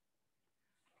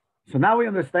 So now we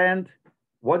understand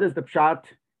what is the pshat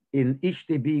in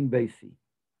Ishti being Beisi.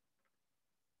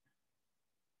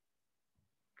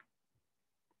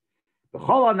 The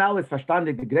whole analysis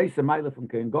verstandig die Greise Meile von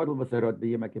Kein Godel, was hat bei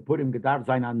Yom Kippurim gedarf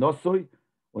sein an Nosoi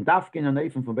und darf kein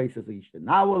Neifen von Beisi Ishti.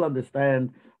 Now we'll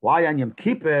understand why on Yom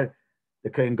Kippur the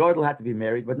Kein Godel had to be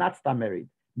married, but not start married.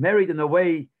 Married in a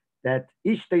way that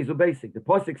Ishti is basic. The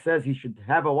Posik says he should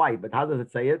have a wife, but how does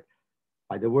it say it?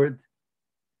 By the word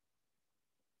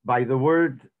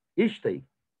Ishti.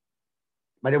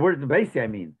 By the word Beisi, I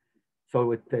mean.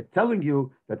 So it's telling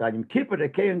you that on Yom Kippur, the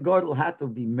Kein Godel had to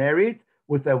be married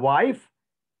with a wife,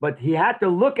 but he had to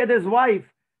look at his wife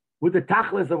with the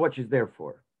tachlis of what she's there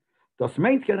for. Das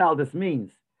meint genau, this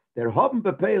means, der haben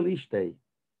bepeil Ishti,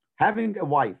 having a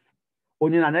wife,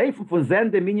 und in an Eifen von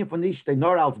Sende Minion von Ishti,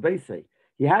 nor als Beisi,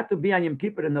 he had to be on Yom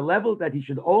Kippur in the level that he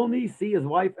should only see his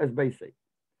wife as Beisi.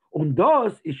 Und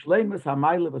das ist Schleimes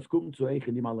HaMeile, was kommt zu euch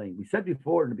in ihm allein. We said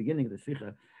before in the beginning of the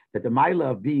Sikha that the Meile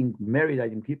of being married at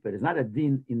Yom Kippur is not a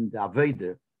din in the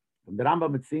Aveda. From the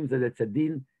Rambam, it seems that it's a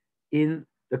din in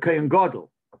the Kohen Gadol,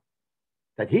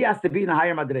 that he has to be in a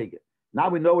higher Madrege. Now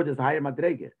we know it is a higher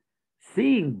Madrege.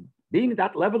 Being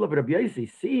that level of Rabbi Yossi,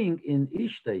 seeing in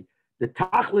Ishte, the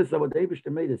Tachlis of what Eibishter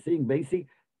made is seeing basic,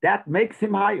 that makes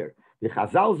him higher. The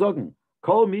Chazal sagen,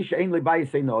 Kol Mish Ein Lebai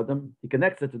Sein Odom, he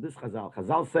connects it to this Chazal.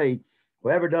 Chazal say,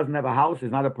 whoever doesn't have a house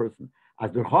is not a person.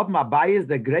 As der Chob Mabai is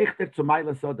the Grechter zu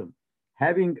Meila Sodom.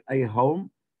 Having a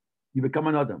home, you become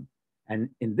an Odom. And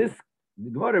in this,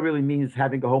 the Gemara really means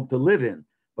having a home to live in.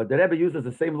 But the Rebbe uses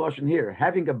the same lotion here.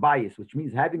 Having a bias, which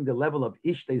means having the level of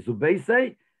Ishte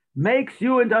Zubeise, makes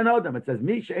you into an Odom. It says,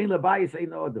 Mish Ein Lebai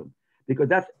Sein Odom. Because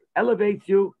that elevates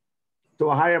you to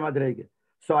a higher Madrege.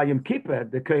 So Yom Kippur,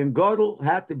 the Kohen Gadol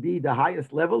had to be the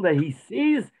highest level that he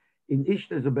sees in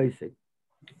Ishte Zubeise.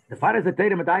 The far as the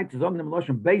Teire mit ein zu sagen, dem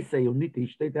Loschen Beise und nicht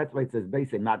Ishte, that's why it says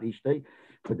Beise, not Ishte.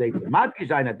 But the Matkish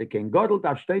sein hat, the Kohen Gadol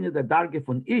darf stehen in der Darge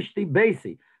von Ishte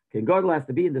Beise. Kohen Gadol has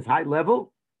to be in this high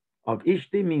level of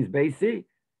Ishte, means Beise.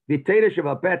 The Teire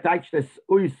Sheval Peh teich des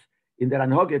Uis in der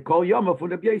Anhoge Kol Yoma von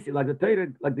the Beise. Like the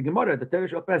Teire, like the Gemara, the Teire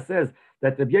Sheval Peh says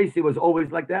that the Beise was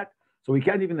always like that. So we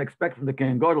can't even expect from the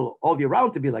Kohen Gadol all year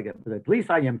round to be like that. But at least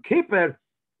Yom Kippur,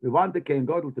 we want the Kohen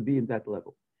Gadol to be in that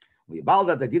level. We bald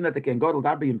that the din that the Kohen Gadol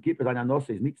darbe Yom Kippur on Anos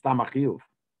is nicht stam achiyuv.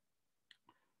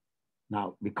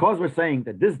 Now, because we're saying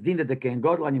that this din that the Kohen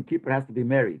Gadol on Yom Kippur has to be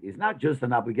married, is not just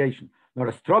an obligation. Nor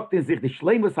a struct in sich the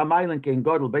shleimus hamaylen Kohen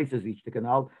Gadol basis each the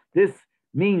canal. This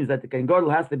means that the Kohen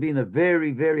Gadol has to be in a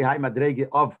very, very high madrege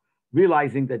of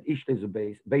realizing that ishte is a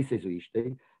basis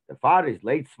ishte. The father is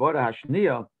late svora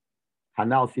hashniya.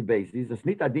 Hanal si beis. This is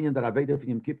not a din in the Aveda of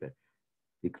Yom Kippur.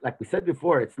 Like we said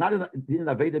before, it's not a din in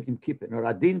the Aveda of Yom Kippur, nor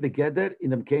a din together in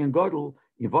the Kohen Gadol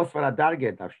in was for a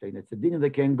darge darstehen. It's a din in the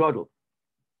Kohen Gadol.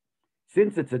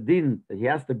 Since it's a din that he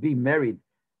has to be married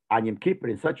on Yom Kippur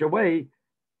in such a way,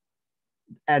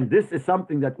 and this is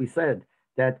something that we said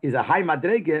that is a high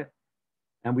madrege,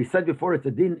 and we said before it's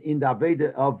a din in the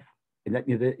Aveda of in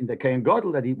the Kohen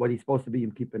Gadol that what he's supposed to be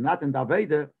Yom Kippur, not in the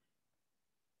Aveda.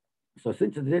 So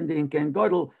since it's in the Kohen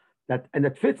Gadol, that and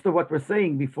it fits to what we're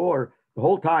saying before, the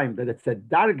whole time that it said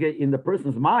darge in the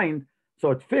person's mind,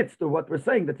 so it fits to what we're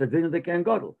saying, that the din of the Ken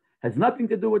Gadol. Has nothing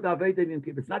to do with the Aveda Yom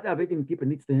Kippur. It's not the Aveda Yom Kippur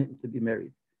needs to be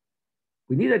married.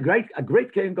 We need a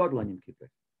great Ken Gadol on Yom Kippur.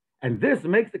 And this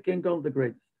makes the Ken Gadol the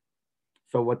greatest.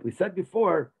 So what we said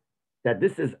before, that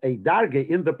this is a darge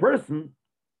in the person,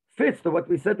 fits to what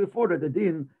we said before, that the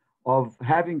din of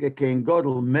having a Ken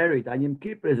Gadol married on Yom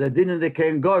Kippur is a din of the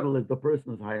Ken Gadol if the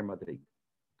person is higher madrig.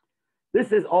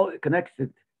 This is all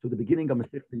connected to the beginning of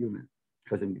Masechta Yuma.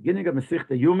 Because in the beginning of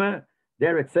Masechta Yuma,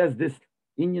 there it says this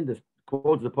Inyan, this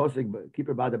quotes the pasuk,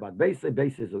 Kippur bad about Beise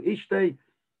is Ishtei.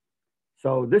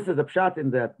 So this is a pshat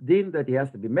in the din that he has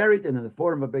to be married, and in the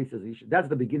form of Beise is Ishtei. That's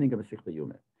the beginning of Masechta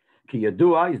Yuma. Ki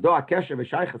Yadua is do a kesher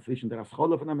v'shaycha zwischen der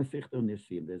Aschole von der Masechta und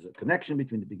Yissim. There's a connection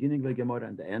between the beginning of the Gemara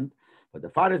and the end. But the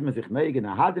Pfarrer is sich neigen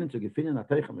a hadrin zu gefinnen a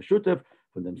teicha meshutef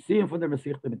von dem Siyum von der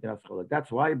Masechta mit der Aschole.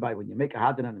 That's why when you make a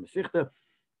hadrin on the Masechta,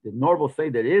 the normal say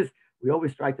there is, we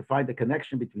always try to find the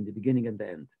connection between the beginning and the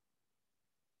end.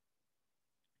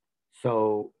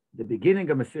 So the beginning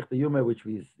of Masechta Yuma, which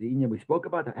is the Inyan we spoke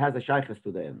about, has a shaykhs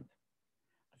to the end.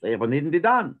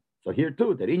 So here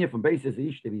too, the Inyan from Beis is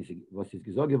Ishtei, was is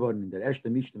gesagt worden in der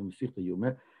erste Mishnah of Masechta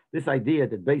Yuma. This idea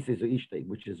that Beis is Ishtei,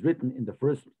 which is written in the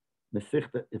first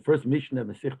Mishnah of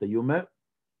Masechta Yuma,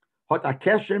 hat a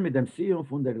kesher mit dem Siyum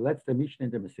von der letzte Mishnah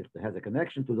in der Masechta, has a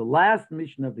connection to the last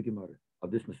Mishnah of the Gemara of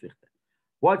this Masechta.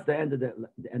 What's the end of the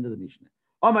Mishnah?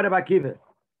 Omar Rabbi Akiva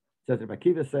says, Rabbi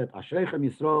Akiva said, Ashreichem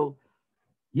Yisrael,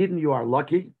 Yidden, you are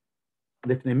lucky.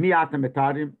 You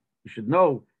should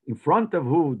know in front of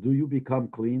who do you become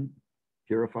clean,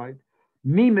 purified.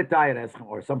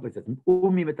 Or someplace says,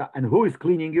 and who is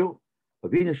cleaning you?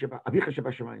 Your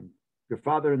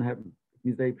Father in heaven.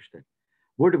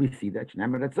 Where do we see that?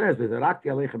 That says, the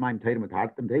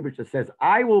Eibishter says,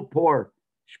 I will pour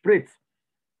spritz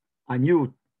on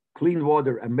you clean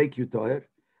water and make you toher.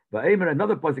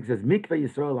 Another pasuk says, Mikveh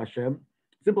Yisrael Hashem.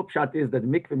 Simple pshat is that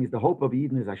mikveh means the hope of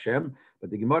Eden is Hashem, but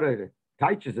the Gemara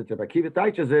teaches it, Rabbi Akiva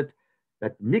teaches it,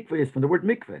 that mikveh is from the word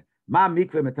mikveh. Ma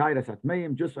mikveh metayras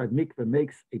atmeim, just like mikveh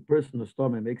makes a person a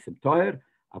storm and makes him toher,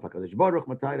 Avakadosh Baruch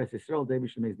metayras Yisrael,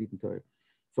 David makes Eden toher.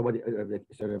 So what Rabbi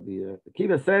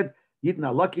Akiva said, Eden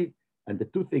are lucky, and the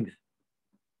two things,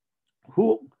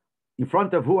 who, in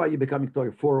front of who are you becoming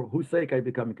toher? For whose sake are you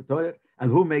becoming toher? And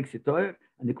who makes you toher?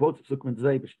 And he quotes Sukman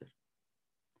Zeibishter.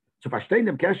 So verstehen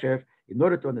dem Kesher, in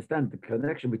order to understand the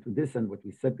connection between this and what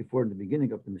we said before in the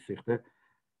beginning of the Masechta,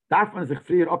 darf man sich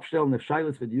früher abstellen auf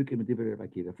Scheiles für die Yukim mit Rabbi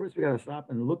Akiva. First, we got to stop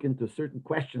and look into certain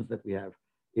questions that we have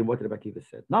in what Rabbi Akiva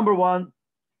said. Number one,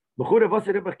 what's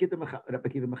Rabbi Akiva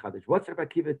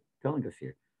telling us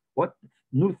here? What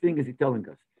new thing is he telling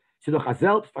us?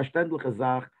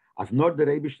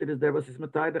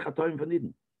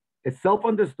 It's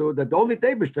self-understood that the only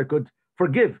Eibishter could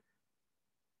forgive.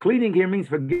 Cleaning here means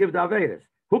forgive the Averis.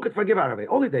 Who could forgive our Averis?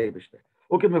 Only the Eibishter.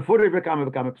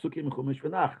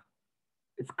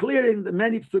 It's clear in the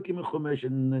many psukim and chumash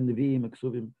and neviim and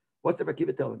ksuvim. What's Rabbi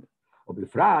Akiva telling us?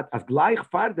 As gleich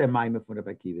far der Maime von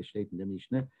Rabbi Akiva steht in the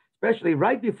Mishnah, especially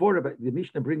right before the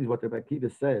Mishnah brings what Rabbi Akiva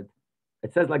said,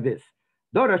 it says like this.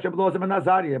 The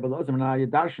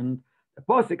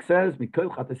Pasuk says,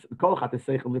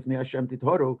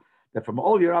 that from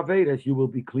all your Averis you will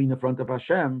be clean in front of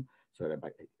Hashem. So Rabbi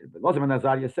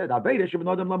Nazariah said, Averis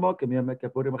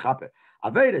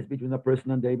between the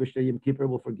person and the Eibishter Yom Kippur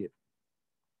will forgive.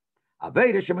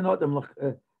 Averis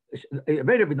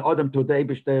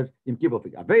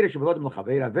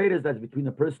that's between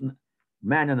a person,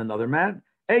 man and another man.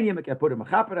 Yom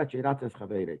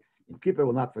Kippur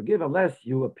will not forgive unless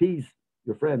you appease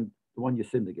your friend, the one you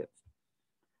sinned against.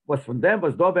 Was von dem,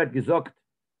 was da wird gesagt,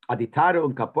 Aditare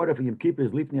und Kapore von Yom Kippur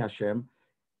is Lifnei Hashem.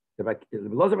 The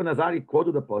Elazar ben Azari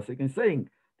quoted the pasuk and saying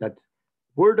that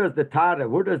where does the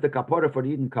kapora for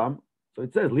Eden come? So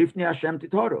it says Lifnei Hashem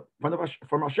Titoro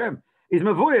from Hashem. Is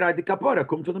mevoyer the kapora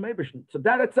come to the Meibishn. So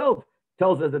that itself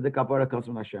tells us that the kapora comes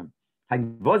from Hashem.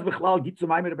 Was bechlal git zu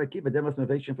Meimer Rabbi Akiva, there was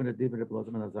motivation from the David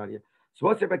Elazar ben Azari. So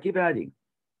what's Rabbi Akiva adding?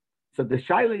 So the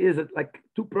shaila is like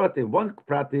two pratim. One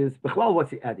prat is bechlal.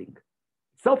 What's he adding?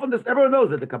 Self-understood. Everyone knows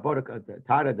that the kapora,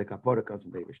 the kapora comes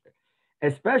from the Meibishn.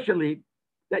 Especially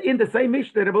that in the same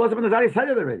Mishnah, Rabbi Elazar ben Azari said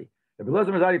it already. Rabbi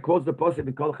Elazar ben Azari quotes the pasuk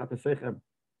in Kol Chatasechem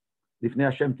Lifnei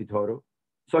Hashem Titoro.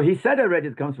 So he said already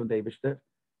it comes from the Eibishter.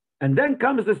 And then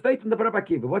comes the statement of Rabbi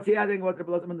Akiva. What's he adding? What Rabbi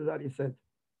Elazar ben Azari said.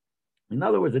 In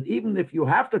other words, that even if you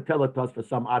have to tell it to us for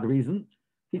some odd reason,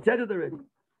 he said it already.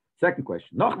 Second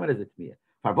question. Nochmal is it mir.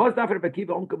 Farvos darf Rabbi Akiva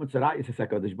umkommen zu Rai, es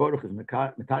HaKadosh Baruch is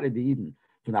Metare di Eden,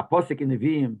 von der Pasuk in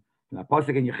Neviim, von der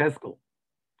Pasuk in Yecheskel.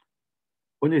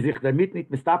 Und sich damit nicht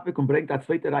mistapik und bringt that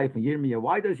zweite Reihe von Yirmiyah.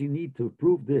 Why does he need to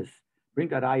prove this?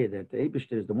 Bring a Reihe that the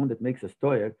Eibishter is the one that makes us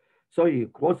toyer. So he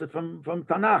quotes it from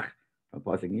Tanakh, from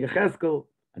Pasuk in Yecheskel,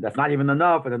 and that's not even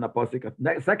enough. And then a Pasuk,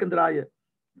 second Reihe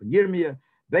von Yirmiyah.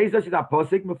 Based on that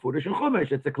Pasuk mefurish in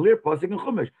Chumash. It's a clear Pasuk in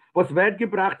Chumash. Was wird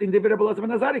gebracht in the Rabbi Elazar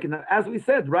ben Azari. And as we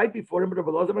said right before him,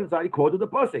 Rabbi Elazar ben Azari quoted the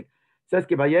Pasuk. Says,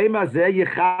 the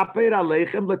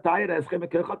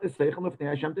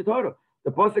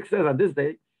Pasuk says on this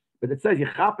day, but it says,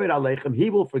 he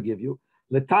will forgive you,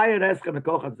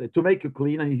 to make you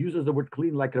clean, and he uses the word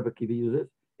clean like Rabbi Kiva uses.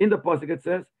 In the Pasuk it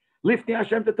says,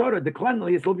 the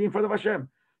cleanliness will be in front of Hashem.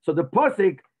 So the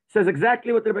Pasuk says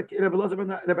exactly what Rabbi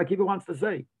Kiva wants to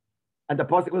say. And the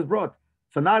Pasuk was brought.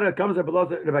 So now there comes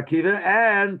Rabbi Kiva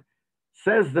and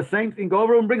says the same thing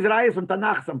over and brings ayahs from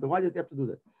Tanakh something. Why does he have to do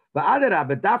that? But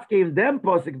Dafke in them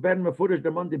Pasuk ben mefurish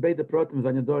demon debate the proteins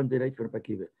on your door and the rate for Rabbi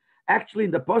Kiva. Actually,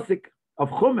 in the Pasuk of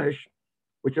Chumash,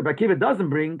 which Rabbi Kiva doesn't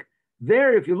bring,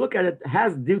 there, if you look at it,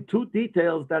 has two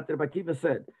details that Rabbi Kiva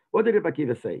said. What did Rabbi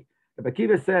Kiva say? Rabbi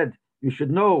Kiva said, you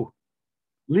should know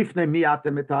lifnei mi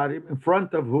atem metarim, in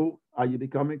front of who are you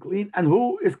becoming clean, and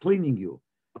who is cleaning you.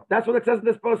 That's what it says in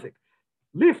this Pasuk.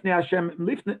 Lifnei Hashem,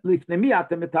 lifnei mi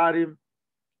atem metarim.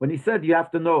 When he said you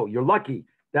have to know, you're lucky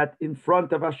that in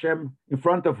front of Hashem, in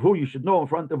front of who you should know, in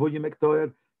front of who you make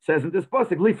Torah, says in this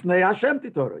Pasuk, Lifnei Hashem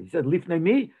Torah. He said, Lifnei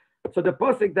mi. So the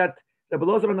Pasuk that Rabbi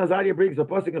Elazar ben Azariah brings, the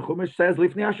Pasuk in Chumash says,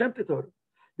 Lifnei Hashem Torah.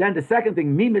 Then the second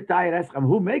thing, Mi mitayir eschem,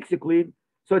 who makes you clean?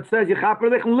 So it says, Yechaper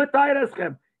lechem l'tayir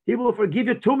eschem. He will forgive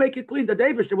you to make you clean. The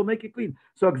Eibishter will make you clean.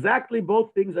 So exactly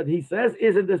both things that he says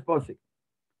is in this Pasuk.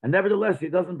 And nevertheless, he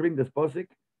doesn't bring this Pasuk,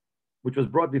 which was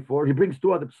brought before. He brings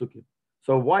two other Psukim.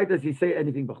 So why does he say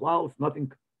anything b'chlal? It's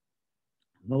nothing,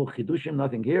 no chidushim,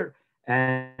 nothing here.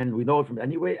 And we know it from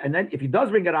anyway. And then if he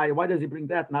does bring a raya, why does he bring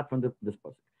that? Not from this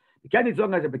pasuk. You can't say that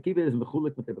Rabbi Kiva is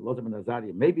mechulik with Rabbi Elazar ben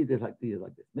Azariah. Maybe it's like this,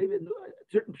 Maybe a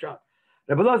certain shot.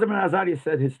 Rabbi Elazar ben Azariah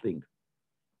said his thing.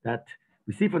 That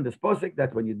we see from this pasuk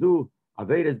that when you do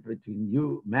avedas between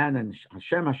you, man and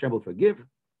Hashem, Hashem will forgive,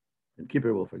 and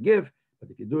Kippur will forgive.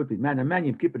 But if you do it with man and man,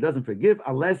 Yom Kippur doesn't forgive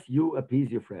unless you appease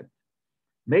your friend.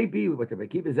 Maybe what Rabbi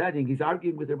Kiva is adding, he's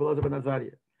arguing with Rabbi Elazar ben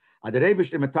Azariah. Maybe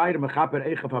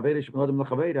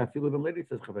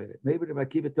Rabbi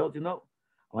Kiva tells you no.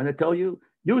 I want to tell you,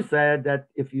 you said that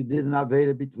if you did an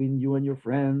Aveda between you and your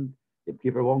friend, the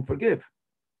Kippur won't forgive.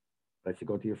 Let's you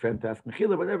go to your friend to ask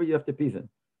Mechila, whatever, you have to appease him.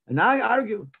 And I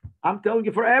argue, I'm telling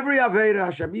you, for every Aveda,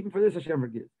 Hashem, even for this, Hashem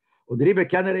forgives. And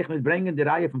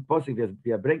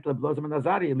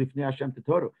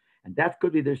that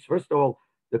could be this. First of all,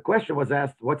 the question was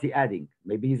asked, what's he adding?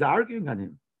 Maybe he's arguing on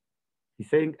him. He's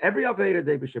saying every Aveda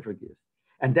the Eibishter forgives.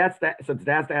 And that's the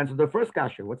answer to the first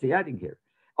kasha. What's he adding here?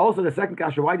 Also, the second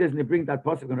kasha, why doesn't he bring that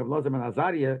pasuk on Rabbi Elazar ben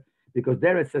Azariah? Because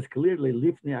there it says clearly,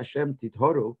 Lifnei Hashem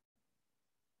tithoru.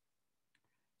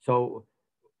 So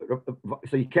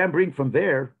you can't bring from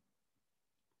there.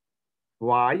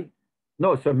 Why?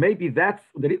 No, so maybe that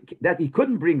he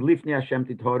couldn't bring Lifnei Hashem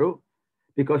tithoru,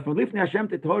 because from Lifnei Hashem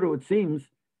tithoru it seems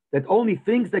that only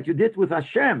things that you did with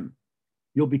Hashem,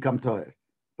 you'll become Torah.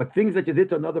 But things that you did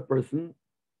to another person,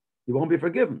 you won't be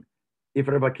forgiven. If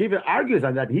Rabbi Kiva argues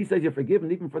on that, he says you're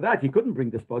forgiven even for that. He couldn't bring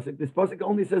this pasuk. This pasuk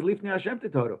only says Lifnei Hashem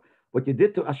tithoru, what you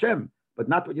did to Hashem, but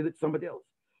not what you did to somebody else.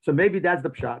 So maybe that's the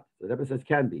pshat. The Rebbe says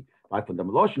can be. But from the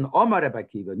Meloshen Omar Rabbi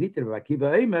Kiva, nit Rabbi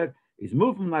Kiva Eimer is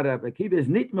moving. Rabbi Kiva is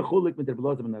nit mechulik with Rabbi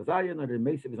Elazar ben Azariah nor the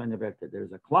Meisiv is anyaverted. There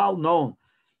is a klal known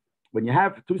when you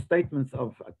have two statements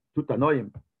of two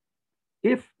tanoim.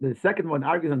 If the second one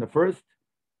argues on the first,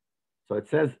 so it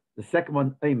says the second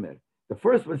one Eimer. The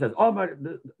first one says Omar.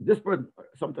 This person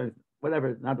sometimes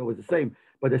whatever, not always the same.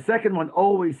 But the second one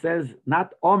always says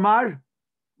not Omar,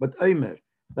 but Eimer.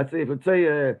 Let's say if it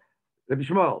say Rabbi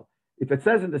Shmuel. If it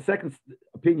says in the second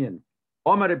opinion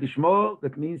Omar Rabbi Shmuel,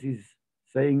 that means he's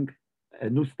saying a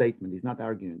new statement. He's not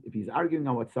arguing. If he's arguing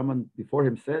on what someone before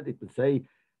him said, it would say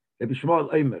Rabbi Shmuel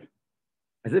Eimer,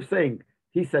 as if saying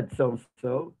he said so and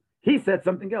so. He said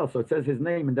something else, so it says his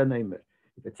name and then Eimer.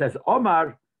 If it says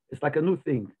Omar, it's like a new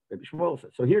thing. Rabbi Shmuel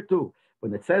says. So here too,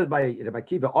 when it says by Rabbi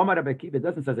Kiva, Omar Rabbi Kiva, it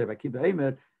doesn't say Rabbi Kiva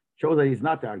Eimer, shows that he's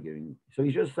not arguing. So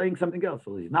he's just saying something else.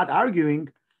 So he's not arguing,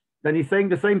 then he's saying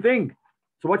the same thing.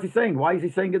 So what's he saying? Why is he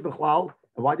saying it b'chlal?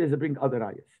 And why does he bring other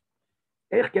ayahs?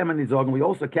 We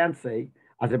also can't say,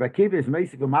 as Rabbi Kiva is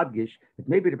meisik v'madgish, that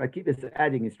maybe Rabbi Kiva is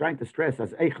adding, he's trying to stress,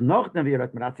 as eich noch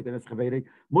nevirat meratzik ben es chaveri,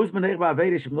 muss man eich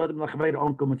ba'averi shem lodem l'chaveri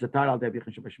onkum and zatar al dev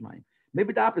yichon shebashmayim.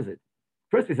 Maybe the opposite.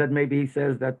 First we said maybe he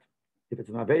says that if it's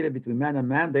an aveda between man and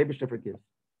man, the Eibishter forgives.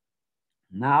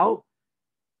 Now,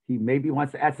 he maybe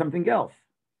wants to add something else.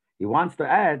 He wants to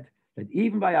add that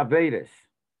even by Averis,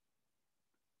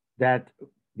 that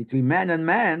between man and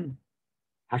man,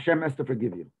 Hashem has to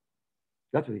forgive you.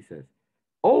 That's what he says.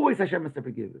 Always Hashem has to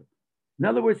forgive you. In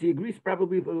other words, he agrees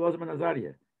probably with Elazar ben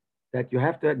Azariah that you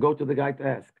have to go to the guy to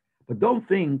ask. But don't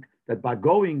think that by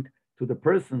going to the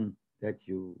person that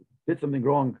you did something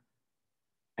wrong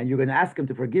and you're going to ask him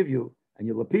to forgive you and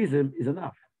you'll appease him is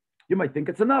enough. You might think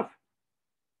it's enough.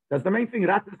 That's the main thing.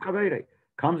 Ratas Chavere.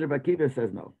 Comes Rabbi Akiva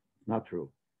says no, not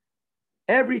true.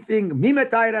 Everything,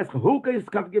 Mimetayras, Chahuka is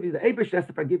to forgive you. The Eibush has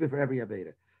to forgive you for every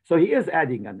Avera. So he is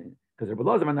adding on it. Because Rabbi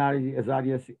Elazar ben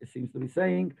Azariah seems to be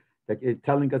saying that you're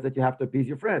telling us that you have to appease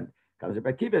your friend. Because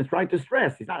Rabbi Akiva is trying to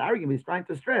stress. He's not arguing, but he's trying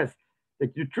to stress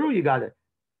that you're true, you got to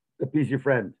appease your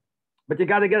friend. But you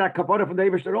got to get a kapara from the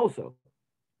Eibush there also.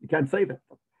 You can't say that.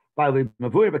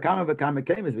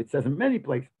 It says in many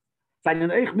places. The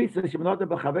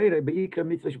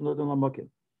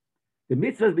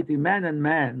mitzvahs between man and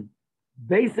man,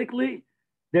 basically,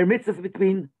 they're mitzvahs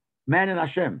between man and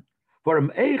Hashem.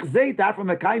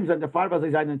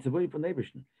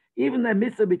 Even the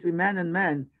mitzvah between man and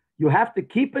man, you have to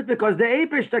keep it because the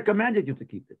Eibush commanded you to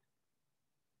keep it.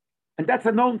 And that's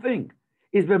a known thing.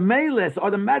 Is b'meiles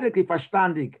automatically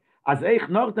verstandig, as eich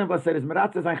norden was is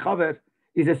meratze sein chaver,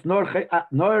 is es nor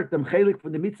dem chelik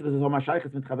von the mitzvahs is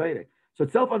homashayches mit chavere. So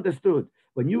it's self-understood.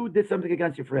 When you did something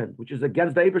against your friend, which is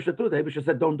against the Eibush too, the Eibush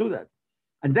said, don't do that.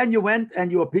 And then you went and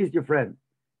you appeased your friend.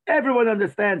 Everyone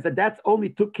understands that that's only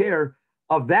took care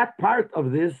of that part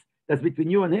of this that's between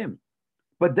you and him.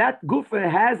 But that gufa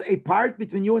has a part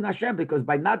between you and Hashem, because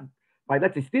by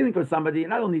let's say stealing from somebody, you're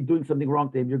not only doing something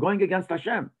wrong to him, you're going against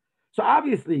Hashem. So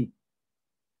obviously,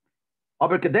 so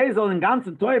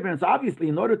obviously,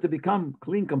 in order to become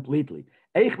clean completely,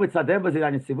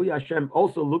 Hashem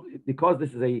also look, because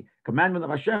this is a commandment of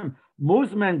Hashem. So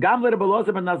even according to Rabbi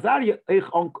Elazar ben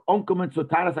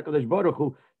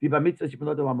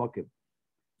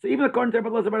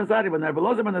Azariah, when Rabbi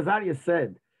Elazar ben Azariah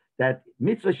said that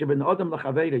mitzvah sheben odom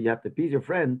lachavera, you have to appease your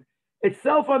friend, it's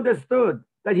self-understood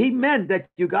that he meant that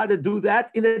you got to do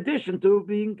that in addition to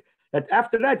being that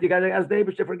after that you got to ask the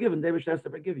Eibush to forgive, and the Eibush has to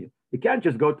forgive you. You can't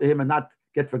just go to him and not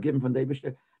get forgiven from the Eibush.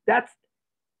 That's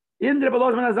in Rabbi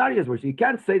Elazar ben Azariah's words. You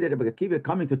can't say that Rabbi Akiva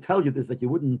coming to tell you this that you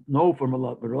wouldn't know from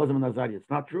Rabbi Elazar ben Azariah. It's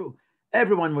not true.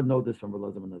 Everyone would know this from Rabbi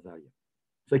Elazar ben Azariah.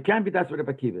 So it can't be that's what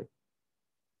Rabbi Akiva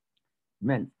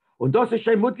meant. And das ist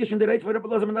schon mutkish in the rate for Rabbi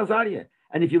Elazar ben Azariah.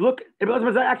 And if you look, Rabbi Elazar ben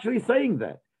Azariah actually saying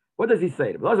that. What does he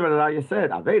say? Rabbi Elazar ben Azariah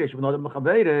said, "Aveiros sheben odom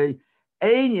lachavere,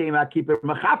 ein yom keeper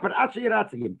mechaper at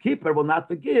sheyiratzim." Keeper will not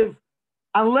forgive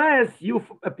unless you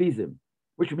appease him,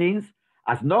 which means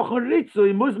as noch ein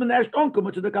Ritzu, muss man erst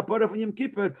ankommen to the kapara from Yom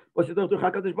Kippur, was it doch durch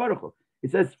HaKadosh Baruch Hu.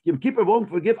 It says Yom Kippur won't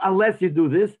forgive unless you do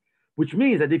this, which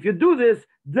means that if you do this,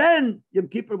 then Yom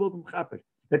Kippur will be mechaper.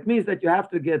 That means that you have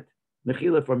to get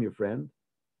mechila from your friend,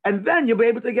 and then you'll be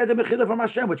able to get the mechila from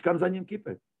Hashem, which comes on Yom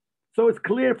Kippur. So it's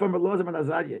clear from Elazar ben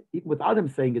Azariah, even without him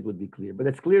saying it would be clear, but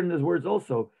it's clear in his words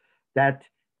also that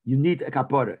you need a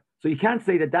kapara. So you can't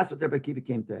say that that's what Rabbi Akiva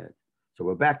came to add. So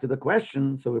we're back to the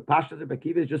question. So Pasha Rabbi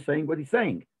Akiva is just saying what he's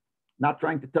saying, not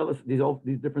trying to tell us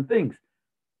these different things.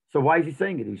 So why is he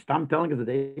saying it? He's telling us that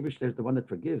the Eibush is the one that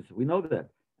forgives. We know that.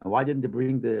 And why didn't they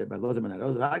bring the Elazar ben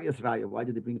Azariah's raya? Why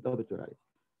did they bring the other two rayas?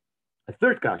 A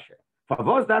third kasha.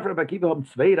 Favos darf Rabbi Akiva haben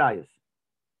zwei rayas.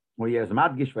 Where he has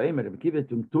madgish v'emer. Rabbi Akiva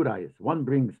to two rayas. One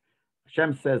brings,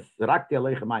 Hashem says, "Rakti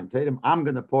aleichem mayim terim." I'm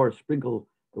going to sprinkle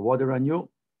the water on you.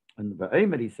 And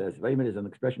v'emer, he says, v'emer is an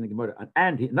expression in Gemara.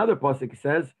 And another pasuk he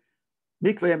says,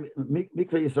 Mikveh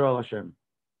Yisrael Hashem.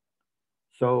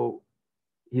 So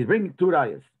he's bringing two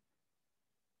rayas.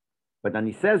 But then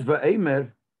he says,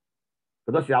 v'emer,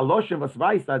 but the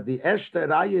erste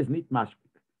raya is nicht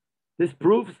mashpik. This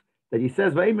proves that he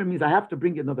says v'emer means I have to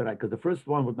bring another raya, because the first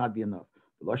one would not be enough.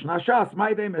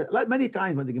 Many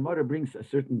times when the Gemara brings a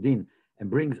certain din and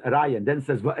brings a raya and then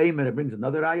says v'emer and brings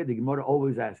another raya, the Gemara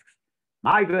always asks,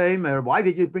 my v'emer, why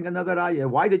did you bring another raya?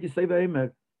 Why did you say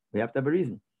v'emer? We have to have a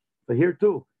reason. So here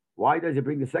too, why does he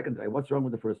bring the second raya? What's wrong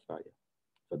with the first raya?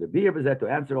 So the beer is there to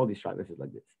answer all these shaylas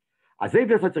like this.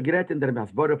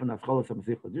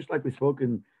 Just like we spoke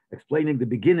in explaining the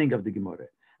beginning of the Gemara.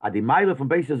 The mile from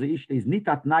basis is not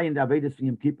at night in the Avedas from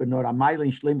Yom Kippur, nor a mile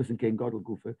in Shlemus and Kein Gadol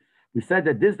Gufa. We said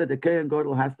that that the Kein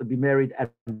Gadol has to be married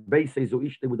at basis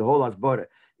with the whole Asbara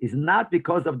is not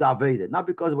because of the Aveda, not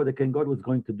because of what the Kein Gadol is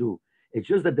going to do. It's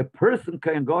just that the person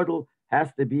Kein Gadol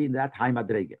has to be in that Haim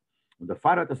Adrege. And the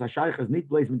Farat as Hashayach is not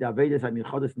placed with the Avedas and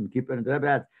Chodesh and Kippur and the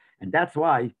Rebbe, and that's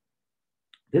why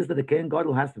this that the Kein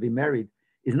Gadol has to be married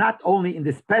is not only in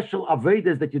the special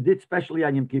Avedas that you did specially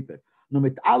on Yom Kippur. No,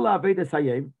 mit Allah Avedas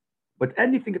Hayem, but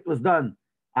anything that was done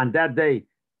on that day.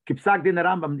 Kipsak din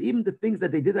Rambam, even the things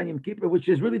that they did on Yom Kippur, which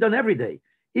is really done every day,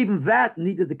 even that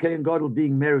needed the Kohen Gadol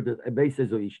being married a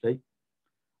basis or each day.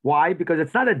 Why? Because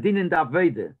it's not a din in the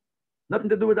Aveda. Nothing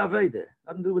to do with Aveda.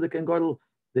 Nothing to do with the Kohen Gadol.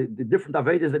 The different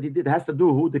Avedas that he did has to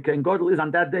do who the Kohen Gadol is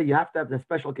on that day. You have to have the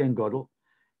special Kohen Gadol.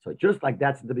 So just like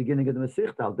that's in the beginning of the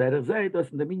Masechta, al derech zeh,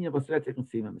 that's in the meaning of Osretzich and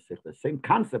Sima Masechta. Same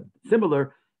concept,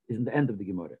 similar, is in the end of the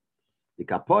Gemara. The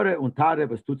kapore und tare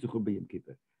was tutzuchu b'Yom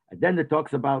Kippur. And then it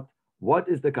talks about what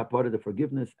is the kapore, the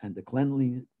forgiveness and the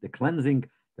cleansing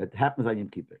that happens on Yom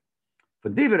Kippur. For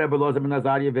Diver Rebbe Lozer ben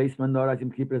Azariah Veisman Nor as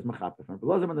Yom Kippur is mechaper. Rebbe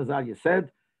Lozer ben Azariah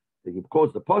said that he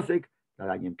quotes the posik that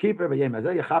on Yom Kippur v'yem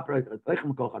hazeh yechaper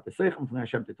lechem kol chatasechem from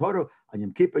Hashem titoru on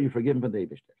Yom Kippur you're forgiven from the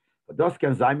Eibishter. But das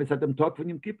can sein mit them talk from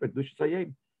Yom Kippur Kedushas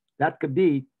Hayom. That could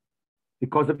be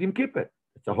because of Yom Kippur.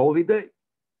 It's a holy day,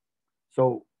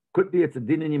 so could be it's a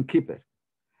din in Yom Kippur.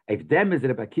 If them is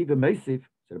Rebbe Akiva Meisiv,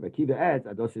 so Rebbe Akiva adds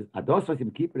ados was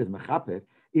Yom Kippur is mechaper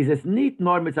is es nicht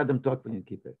nor mitzad them talk from Yom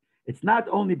Kippur. It's not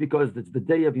only because it's the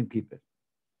day of Yom Kippur.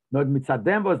 Nor mitzad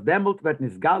them was demult vet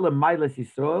nisgala mailas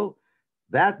Yisrael.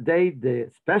 That day the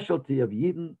specialty of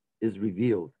Yidden is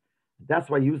revealed. That's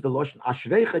why I use the lotion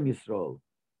Achrei Yisrael.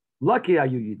 Lucky are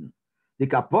you Yidden. The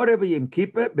kapore by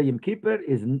Yom Kippur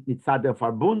is mitzad der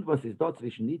Verbund was is dort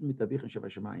zwischen Yidden mit der Vichen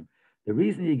Shabbat. The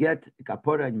reason you get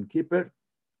kapore on Yom Kippur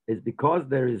is because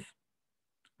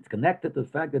it's connected to the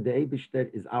fact that the Eibishter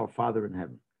is our Father in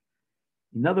heaven.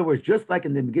 In other words, just like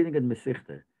in the beginning of the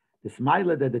Masechta, the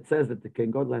smila that it says that the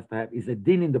Kohen Gadol has to have is a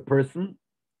din in the person,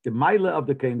 the mila of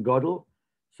the Kohen Gadol.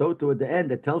 So toward the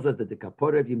end, it tells us that the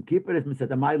kapora of Yom Kippur is mitzad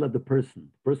the mila of the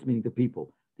person meaning the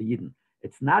people, the Yidden.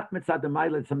 It's not mitzad the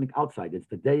mila, it's something outside. It's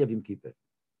the day of Yom Kippur.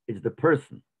 It's the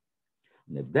person.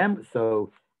 And if them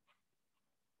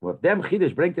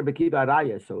chidush bring to Bekiva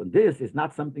Araya. So this is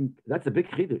not something that's a big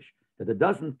chidush that it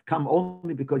doesn't come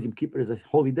only because Yom Kippur is a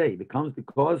holy day. It comes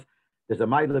because there's a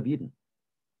mile of Yidden.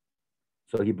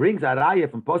 So he brings a raya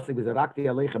from Posik with a rakti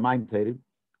aleichem mayim terim.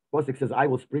 Posik says, I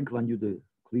will sprinkle on you the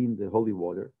holy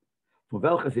water. From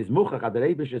welches is muchach ad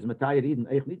reibish is matay Yidden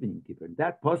eich nit in Yom Kippur.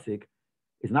 That Posik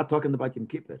is not talking about Yom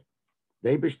Kippur. The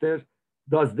Eibishter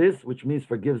does this, which means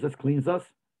forgives us, cleans us,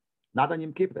 not on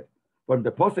Yom Kippur. From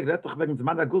the Posik, the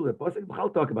Posik will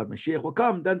talk about Mashiach will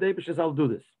come, then the Eibishter will do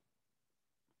this.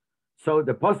 So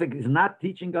the Posik is not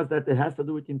teaching us that it has to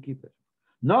do with Yom Kippur.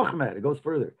 Nochmer, it goes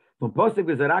further. From Posik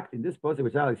V'Zarakti, in this Posik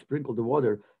which I sprinkled the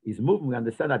water, is moving. We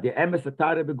understand that the Emes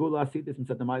Atare Begula Asitis and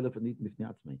Satamayla for Nit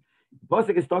Mifniatzmei.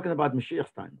 Posik is talking about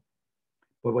Mashiach's time.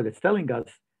 But what it's telling us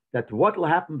that what will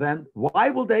happen then, why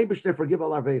will the Eibishter forgive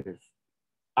all our Vedas?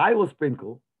 I will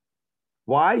sprinkle.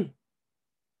 Why?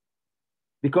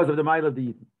 Because of the mile of the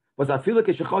Eden.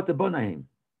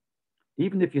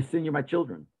 Even if you sin, you're my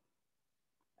children.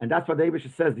 And that's what the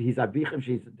Eibishter says. He's Avichem,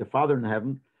 she's the Father in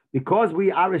heaven. Because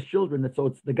we are his children, so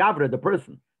it's the Gavra, the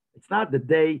person. It's not the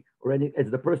day or any, it's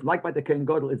the person. Like by the Kohen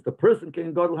Gadol, it's the person.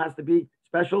 Kohen Gadol has to be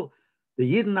special. The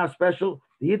Yidden are special.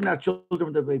 The Yidden are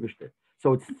children of the Eibishter.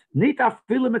 So it's nit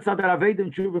afilim it's adar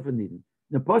avedim tshuva for Yidden.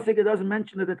 The Posek, it doesn't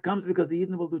mention that it comes because the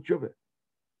Yidden will do tshuva.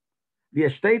 The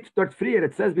estate dort frier,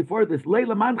 it says before this,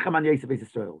 Leila manchem an Yosef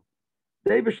Yisrael.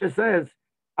 The Eibishter says,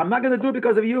 I'm not going to do it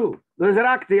because of you.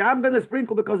 I'm going to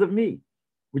sprinkle because of me.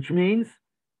 Which means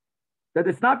that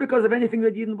it's not because of anything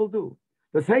that Yidden will do.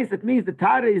 Das heißt, it means the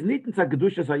Tara is not in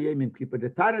Kedushas Hayom Yom Kippur. The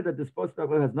Tara that is supposed to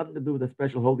have has nothing to do with a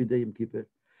special holy day Yom Kippur.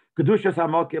 Kedushas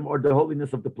HaMokim, or the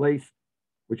holiness of the place,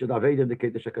 which is Aved in the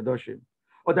Kedush HaKadoshim.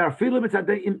 Or there are films that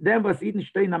them was Yidden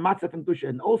stay in a Matzah from Kedusha,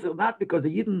 and also not because the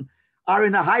Yidden are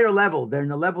in a higher level. They're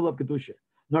in a level of Kedusha.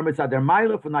 Nor mitzad their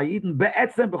Milo from Yidden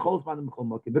be'etzem b'chol zman b'chol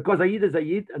mokim. Because a Yid is a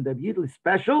Yid, and the Yid is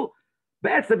special.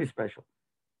 Be'etzem is special.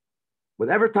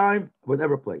 Whatever time,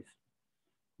 whatever place.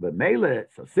 But Mele,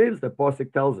 so since the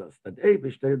Posik tells us that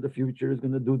Eibishter in the future is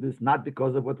going to do this, not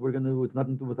because of what we're going to do, it's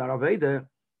nothing to do with our Aveda.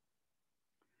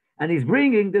 And he's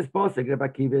bringing this Posik, Rebbe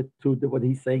Akiva, to what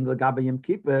he's saying, L'gabe Yom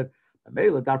Kippur.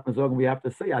 Mele, we have to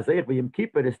say, Azayach Yom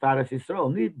Kippur is Taras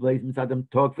Yisrael. Need blaze mitzad them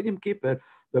talk for Yom Kippur.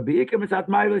 The Be'ikam mitzad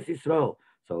Mailas Yisrael.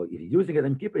 So if he's using it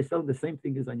on Yom Kippur, he's telling the same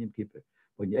thing as on Yom Kippur.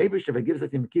 When Eibishter gives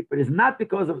us Yom Kippur, it's not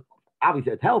because of,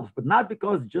 obviously it helps, but not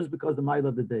just because the mile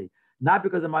of the day, not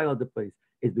because the mile of the place.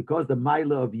 It's because the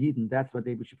mile of Yidden, that's what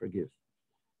Eibishter forgives.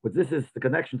 But this is the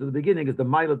connection to the beginning, is the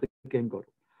mile of the Kohen Gadol.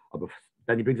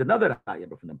 Then he brings another raya,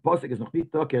 but from the Posik is noch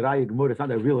nicht talk a raya gemur, it's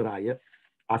not a real raya.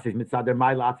 As is mitzad der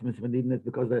mile atzmis von Yidden, it's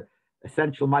because the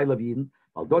essential mile of Yidden.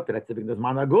 Well, doctor, that's the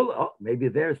man agul. Oh, maybe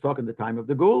there it's talking the time of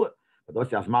the gul. But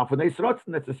that's as man von Eisrotzen,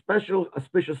 that's a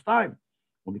auspicious time.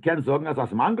 When we can sagen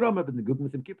as man grom, but the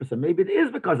goodness in Kippur. So maybe it is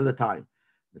because of the time.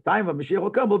 The time of Mashiach will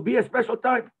come will be a special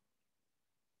time.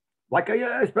 like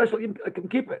a special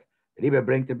keeper. Rabbi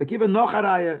brings the Bekiva noch a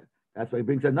raya. That's why he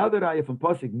brings another raya from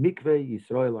Posik Mikveh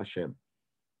Yisrael Hashem.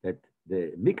 That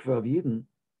the mikveh of Yidden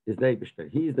is the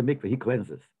Eibishter. He is the mikveh. He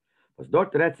cleanses. Was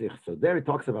dort retzich. So there he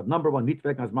talks about number one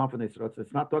mitvek as man von Yisrael.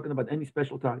 It's not talking about any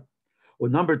special time. Or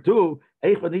number two,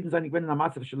 Eich von Yidden sind in a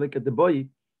massive shalik at the boy.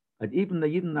 And even the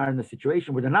Yidden are in a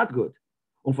situation where they're not good.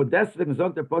 Und von deswegen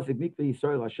sagt der Posik Mikveh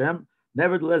Yisrael Hashem.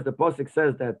 Nevertheless, the Posik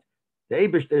says that the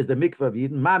Eibishter is the mikveh of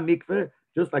Yidden. Ma mikveh,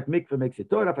 just like mikveh makes it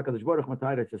Torah. HaKadosh Baruch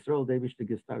Matayra Yisrael, the Eibishter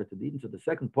gives started to Yidden. So the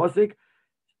second Posik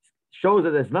shows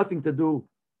that there's nothing to do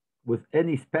with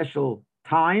any special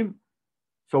time.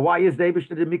 So why is the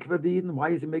Eibishter the mikveh of the Yidden?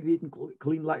 Why is he making Yidden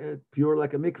clean, like pure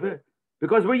like a mikveh?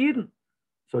 Because we're Yidden.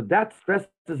 So that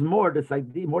stresses more this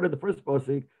idea, more than the first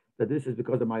posik, that this is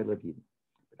because of my life Yidden.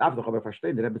 But after we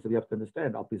verstehen, the Rebbe said we have to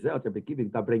understand. Al Pizeh, Rebbe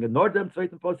Kivik, da bringen nur dem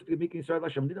zweiten posik, making Yisrael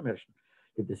Hashem Nidam Herrschen.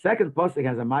 If the second posik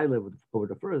has a mile over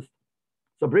the first,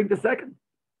 so bring the second.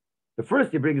 The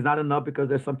first you bring is not enough because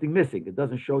there's something missing. It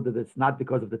doesn't show that it's not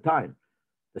because of the time.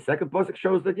 The second pasuk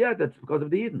shows that, yeah, that's because of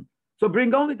the Eden. So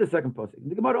bring only the second pasuk.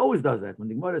 The Gemara always does that. When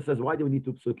the Gemara says, why do we need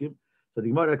two psukim? So the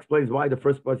Gemara explains why the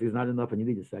first pasuk is not enough and you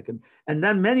need the second. And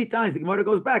then many times the Gemara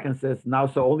goes back and says, now,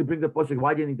 so only bring the pasuk.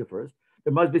 Why do you need the first?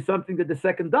 There must be something that the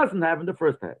second doesn't have and the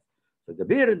first has. So the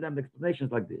beer and them, the explanation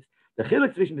is like this. The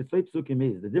chilek between the two psukim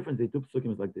is, the difference between two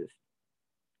psukim is like this.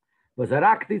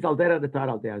 Vazaraktis al dera detar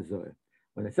al de'azoy.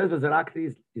 When it says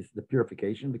vazaraktis, is the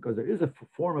purification, because there is a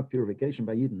form of purification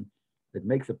by Eden that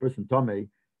makes a person tomei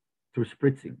through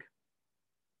spritzing.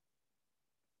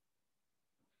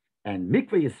 And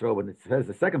mikveh Yisro, when it says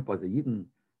the second part, the Yidden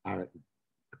are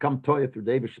become toya through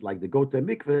David, like they go to a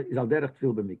mikveh, is al derech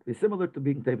tefillah b'mikveh, similar to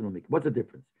being tefillah mikveh. What's the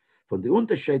difference? From the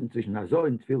unterscheiden zwischen Hazo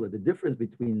and tefillah, the difference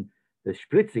between the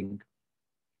spritzing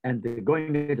and the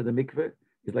going into the mikveh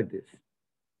is like this.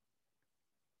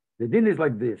 The din is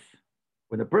like this.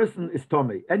 When a person is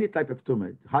tomei, any type of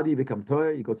tumah, how do you become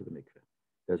toya? You go to the mikveh.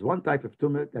 There's one type of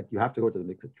tumah that you have to go to the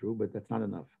mikveh through, but that's not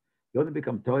enough. You only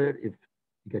become toyer if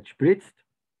you get spritzed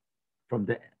from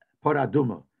the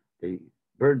poraduma. They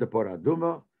burned the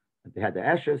poraduma, and they had the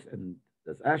ashes, and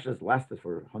those ashes lasted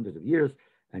for hundreds of years,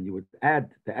 and you would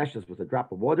add the ashes with a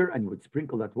drop of water, and you would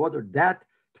sprinkle that water, that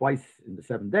twice in the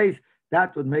 7 days,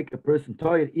 that would make a person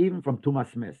toyer even from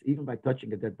tumas mes, even by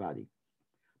touching a dead body.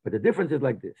 But the difference is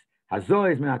like this.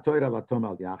 Hazo is min ha-toyer al ha-tom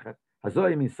al yachad.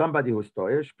 Hazoi means somebody who's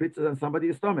toyer, spritzes on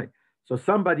somebody's stomach. So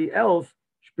somebody else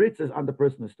spritzes on the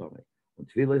person's stomach. And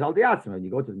tefillah is al diatzma. When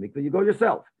you go to the mikveh, you go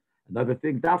yourself. Another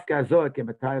thing, dafka hazoi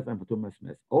kemetayas and futumas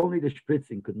mes. Only the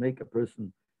spritzing could make a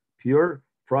person pure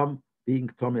from being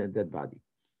tomei a dead body.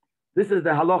 This is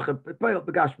the halacha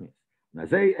begashmis. The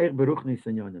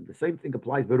same thing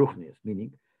applies beruchnius,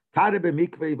 meaning just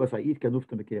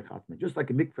like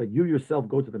a mikveh, you yourself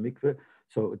go to the mikveh.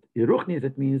 So beruchnius,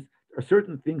 it means there are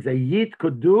certain things a yid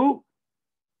could do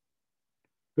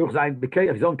durch sein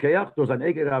Bekeach, his own keach, durch sein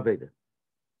eigener Aveda.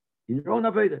 In your own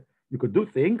Aveda. You could do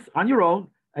things on your own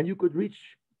and you could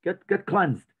get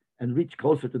cleansed and reach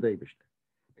closer to the Eibishter.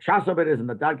 Shasober is in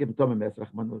the Dargim Tomei Mes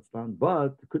Rachman Litzlan,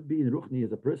 but it could be in Ruchni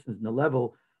as a person is in a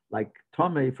level like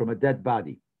Tomei from a dead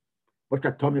body. What's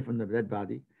that Tomei from the dead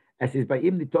body? As is by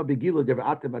Imni Tobi Gilu, der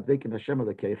Atem Advekim Hashem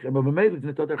Alekech, and Bamel is in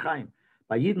the Toder Chaim.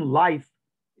 By Yidden, life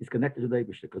is connected to the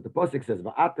Eibishter, because the Pasuk says,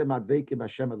 Va'atem Advekim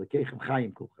Hashem Alekechem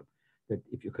Chaim Kulchem, that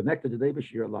if you're connected to the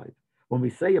Eibishter, you're alive. When we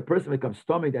say a person becomes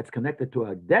Tomei that's connected to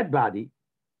a dead body,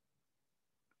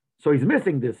 so he's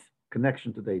missing this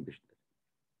connection to the Eibishter.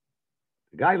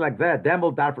 A guy like that, then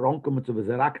will die for onkommen to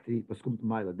Vazarakti,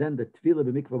 then the tefillah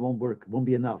b'mikveh won't work, won't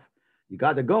be enough. You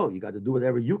got to go, you got to do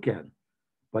whatever you can.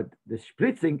 But the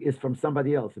spritzing is from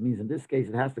somebody else. It means in this case,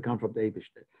 it has to come from the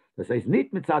Eibishter. That says,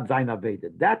 nit mitzad zayin aveda.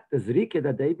 That the zrike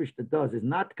that the Eibishter does is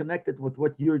not connected with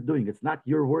what you're doing. It's not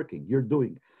your working, you're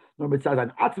doing. Nor mitzad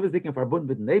zayin atzvus diken verbunden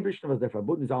with the Eibishter, was der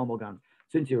verbunden is almal ganz.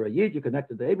 Since you're a yid, you connect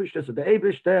to the Eibishter, so the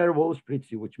Eibishter will spritz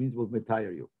you, which means will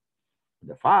retire you.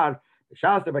 The far, the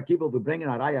Shas Rabbi Akiva will bring in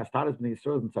a raya status in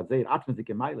Yisrael and Tzadzeir atzvus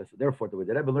diken meiles. Therefore, the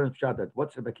Rebbe learns that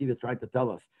what's Rabbi Akiva trying to tell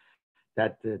us?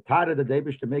 That the Tara that the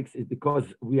Eibishter makes is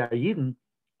because we are Yidden,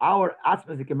 our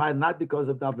atzmas diken not because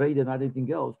of the Aveda, not anything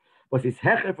else, but it's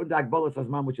hecher from the Agbolas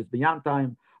Azman, which is beyond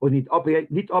time, or not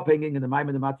uphanging in the Maimon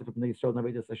and the Matzah from the Yisrael and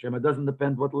Avedas Hashem. It doesn't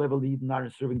depend what level the Yidden are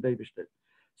in serving the Eibishter.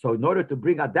 So in order to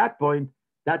bring at that point,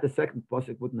 that the second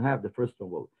posuk wouldn't have, the first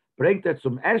one will. Bring that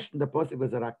zum ersten the posuk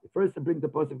Vazarakti. First to bring the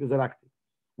posuk Vazarakti,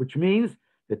 which means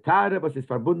the Tara was is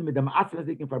verbunden mit dem atzmas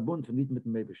diken verbunden von nicht mit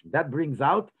dem Eibishter. That brings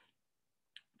out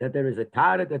that there is a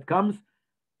Tara that comes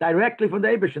directly from the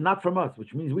Eibishter, not from us,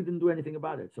 which means we didn't do anything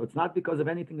about it. So it's not because of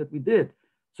anything that we did.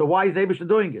 So why is the Eibishter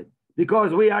doing it?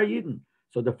 Because we are Yidden.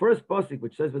 So the first pasuk,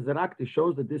 which says V'zarakti,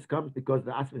 shows that this comes because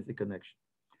the Asma is the connection.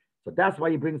 So that's why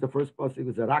he brings the first pasuk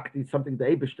with Zarakti, something the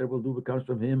Eibishter will do, it comes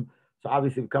from him. So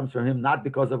obviously it comes from him, not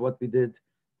because of what we did,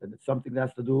 and it's something that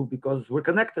has to do because we're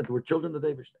connected, we're children of the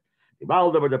Eibishter.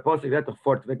 But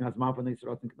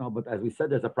as we said,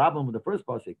 there's a problem with the first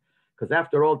pasuk, because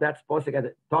after all, that's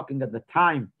pasuk talking at the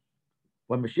time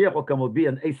when Mashiach will come, will be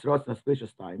an Eisros, an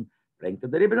auspicious time. Bringt the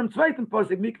Rebbe im zweiten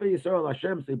pasuk Mikveh Yisrael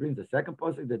Hashem. So he brings the second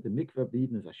pasuk that the Mikveh of the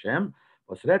Eden is Hashem.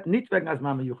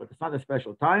 It's not a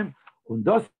special time. Und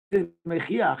das ist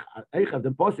Mechiach, Eichav,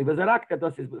 the pasuk, V'zarakta,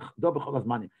 das ist do b'chol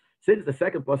hazmanim. Since the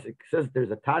second pasuk says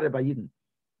there's a Tare by Eden,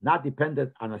 not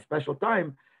dependent on a special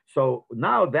time, so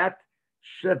now that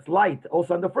sheds light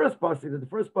also on the first pasuk. The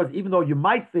first pasuk, even though you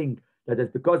might think that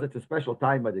it's because it's a special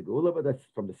time by the Geula, but that's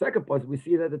from the second pasuk, we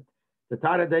see that the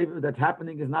Tare David that's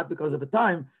happening is not because of a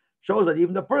time, shows that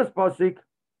even the first pasuk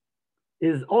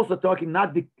is also talking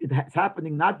it's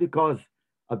happening not because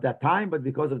of that time, but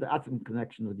because of the Atzim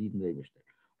connection with Eden Eibishter.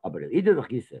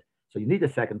 So you need a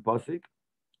second pasuk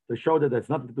to show that there's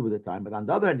nothing to do with the time. But on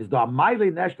the other hand, there's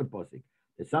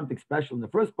something special in the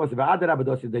first pasuk.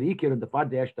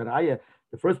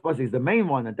 The first pasuk is the main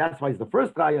one, and that's why it's the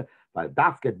first raya. Because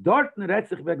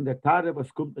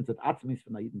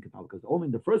only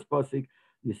in the first pasuk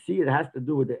you see it has to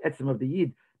do with the etzim of the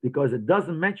Yid, because it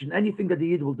doesn't mention anything that the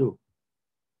Yid will do.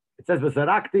 It says,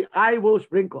 "V'zarakti, I will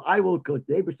sprinkle, I will cook.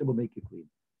 The Eibishter will make you clean."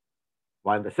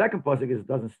 While in the second pasuk it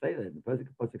doesn't say that. The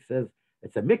second pasuk says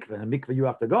it's a mikveh, and a mikveh you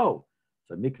have to go.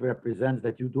 So mikveh represents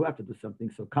that you do have to do something.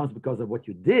 So it comes because of what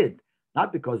you did,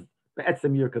 not because the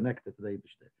etzem you're connected to the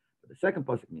Eibishter. But the second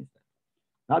pasuk means that.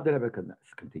 Now the Rebbe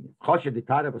continues.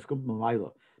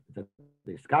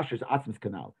 The Skasher's Atzmis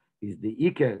canal is the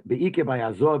Ike by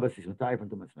Azor versus Matayr from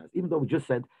Tumas Mes. Even though we just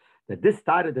said that this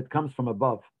tare that comes from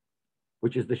above,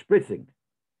 which is the spritzing,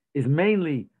 is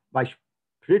mainly by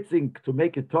spritzing to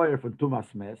make it toyer from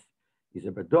Tumas Mes, is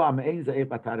a Berdoa Me'ein Za'eh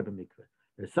Batare b'mikveh.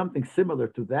 There's something similar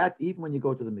to that even when you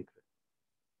go to the mikveh.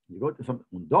 You go to some,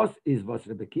 und das is was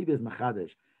Rebbe Kiva is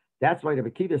Machadesh. That's why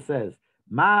Rebbe Kiva says,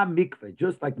 Ma mikveh,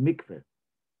 just like mikveh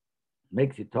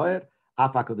makes it toyer,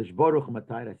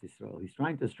 He's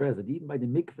trying to stress that even by the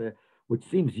mikveh, which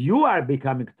seems you are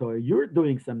becoming toyer, you're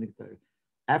doing something toyer.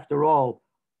 After all,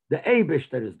 the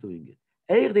Eibishter is doing it.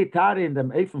 In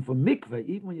them from mikveh,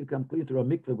 even when you come clean through a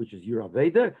mikveh, which is your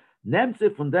Aveda, nems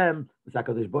it from them.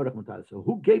 So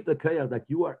who gave the kayah that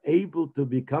you are able to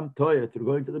become toyer through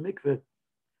going to the mikveh?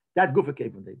 That gufa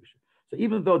came from the Eibishter. So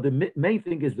even though the main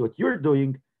thing is what you're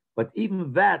doing, but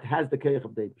even that has the kayah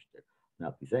of the Eibishter.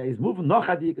 Now, he says, moving no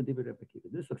chadiyik and Rebbe Kiva.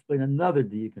 This explains another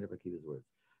diyik in Rebbe Kiva's words.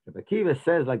 Rebbe Kiva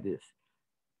says like this.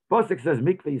 Posek says,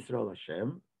 Mikveh Yisrael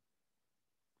Hashem.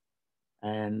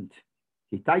 And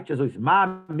he teaches us, Ma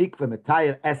mikveh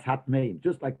metayr es hatmeim.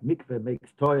 Just like mikveh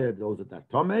makes toyer, those that are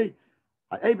tomei,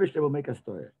 Eibishter will make us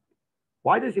toyer.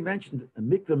 Why does he mention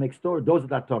mikveh makes toyer, those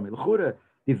that are tomei? L'chure,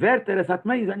 die Werte es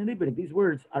hatmeim zijn nibberig. These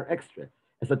words are extra.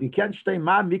 It's that you can't say,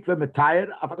 Ma mikveh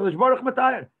metayr, afakadosh baruch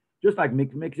metayr. Just like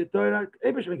mikveh makes it toyer,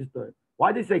 Eibishter makes it toyer.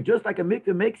 Why do they say just like a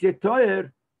mikveh makes it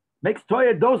toyer, makes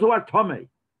toyer those who are tomei?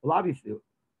 Well, obviously,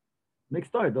 makes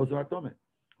toyer those who are tomei.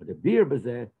 But the beer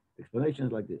bezeh, explanation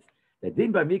is like this. The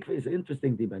din by mikveh is an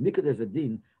interesting din. By mikveh there's a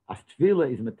din, as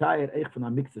tefillah is metayir eich from a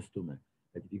mikveh tumah.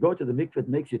 That if you go to the mikveh, it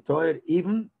makes you toyer,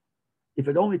 even if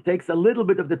it only takes a little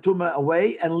bit of the tumah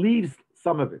away and leaves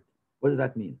some of it. What does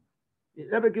that mean?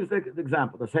 Rebbe gives the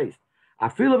example. Das heißt,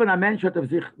 afilo wenn a mensch hat auf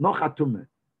sich noch a tumah,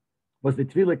 was the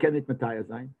tefillah can it metayir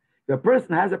sein? If a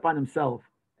person has upon himself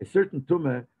a certain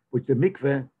tumah, which the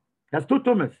mikveh has two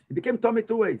tumahs, he became tumah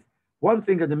two ways. One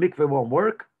thing that the mikveh won't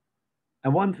work,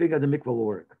 and one thing that the mikveh will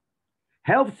work.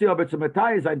 Helps you aber zu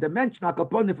metayir sein, the mensch nach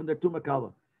kapone from the tumah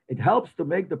kala. It helps to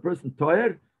make the person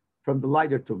toyer from the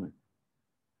lighter tumah.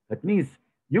 That means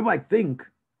you might think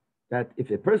that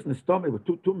if a person is tumah with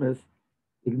two tumahs,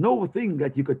 you know thing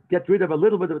that you could get rid of a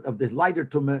little bit of this lighter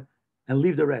tumah and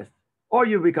leave the rest. Or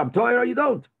you become toyer or you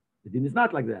don't. The din is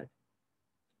not like that.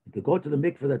 You could go to the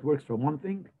mikveh that works for one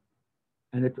thing,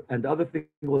 and the other thing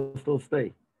will still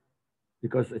stay.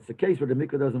 Because it's a case where the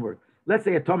mikveh doesn't work. Let's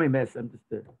say a tummy mess, and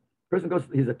the person goes,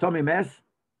 he's a tummy mess,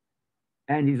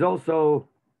 and he's also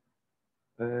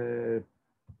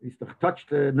he's touched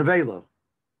nevela.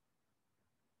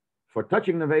 For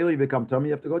touching nevela, you become tummy,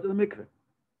 you have to go to the mikveh.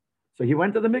 So he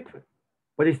went to the mikveh,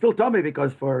 but he's still tummy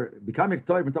because for becoming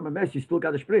toy from tummy mess, you still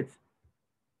got a spritz.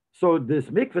 So this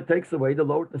mikveh takes away the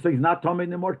lower, so he's not tummy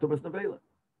anymore, tumas nevela.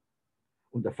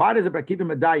 Und der Vater ist aber kippen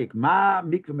medayik, ma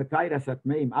mikveh metayir asat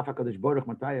meim, afakadosh baruch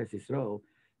metayir Yisrael.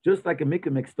 Just like a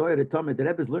mikveh makes toyer tummy, the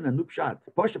Rebbe is learning a new pshat.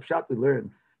 Posh pshat we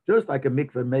learn. Just like a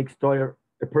mikveh makes toyer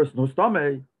a person who's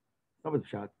tamei,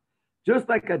 just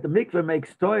like the mikveh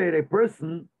makes toyer a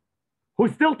person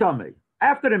who's still tamei.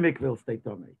 After the mikveh will stay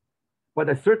tamei, but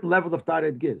a certain level of tar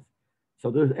it gives.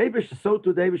 So the Eibush, so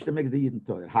to the Eibush to make the Yidden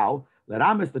toyer. How? The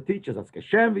Ramas, the teachers, as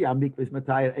Keshem, a mikveh is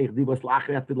metayer, eich divas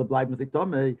lachrei atila bleiben mit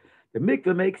tamei. The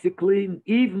mikveh makes you clean,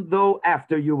 even though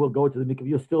after you will go to the mikveh,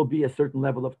 you'll still be a certain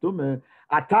level of tumah.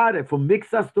 Atare, from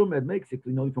mixas tumah, it makes you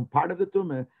clean only from part of the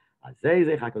tumah. So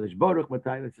the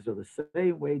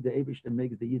same way the Eibush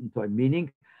makes the Yidden toyer,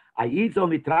 meaning, I eat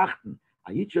only trachten.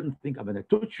 I shouldn't think of a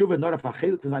tut tshuva, not if I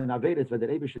chil to sein averes, where the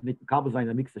Eibush should make kabel sein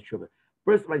a mix of tshuva.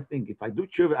 First, I think if I do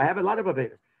tshuva, I have a lot of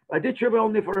averes. I did tshuva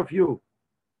only for a few.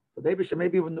 So the Eibush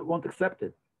maybe won't accept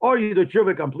it. Or you do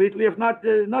tshuva completely, if not,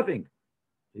 nothing.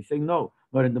 He's saying no.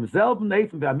 But in themselves, just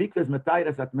like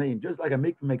a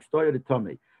mikveh makes toyer the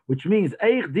tummy, which means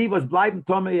even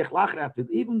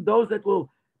those that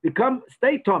will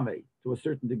stay tummy to a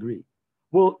certain degree,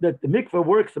 well, that the mikveh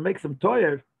works to make some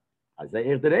toyer. As der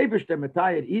Eibishter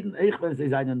metayer, even when sie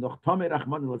seinen noch tummy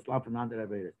rachman l'slafen andere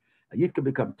averes. A yid can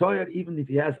become toyer even if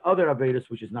he has other averes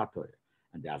which is not toyer.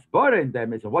 And the asbara in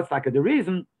them is what's like the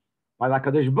reason by like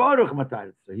a Baruch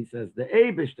metayer. So he says the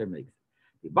Eibishter makes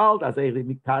it. Bald as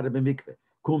miktare be mikveh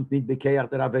kommt nit bekehr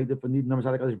der avede von nit namens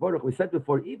Hakadosh Baruch. We said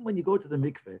before, even when you go to the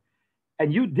mikveh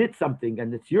and you did something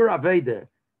and it's your avede,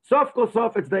 sof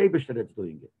it's the Eibishter that's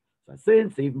doing it. So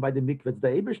since even by the mikveh it's the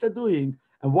Eibishter doing,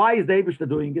 and why is the Eibishter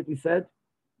doing it? We said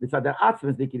it's at the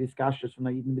atzmes dikir iskashus from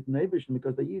the Yidden mit the Eibishter,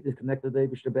 because the Yid is connected to the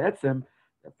Eibishter be'etzem.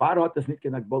 The Paro hat das nit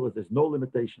genag bolos. There's no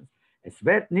limitations. Es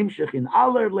wird nimshech in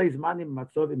allerlei zmanim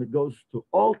matzovim. It goes to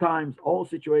all times, all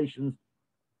situations.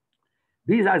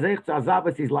 These are echt zu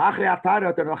azabes is lachrei atare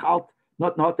hat noch alt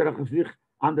not sich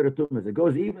andere tumas. It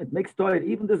goes even, it makes toyer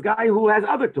even this guy who has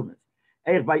other tumas.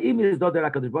 By him is not der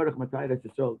Hakadosh Baruch matayr.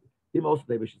 So him also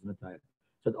the Eibush is matayr.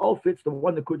 So it all fits the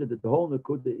one nekuda, that the whole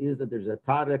nekuda is that there's a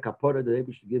tare kapora that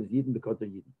Eibush gives Yidden because they're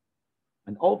Yidden,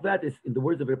 and all that is in the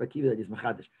words of Rabbi Akiva that is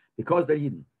machadish because they're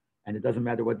Yidden, and it doesn't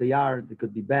matter what they are. They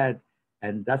could be bad,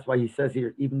 and that's why he says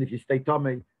here, even if you stay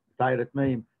tomei matayr at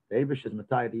meim, the Eibush is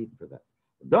matayr Yidden for that.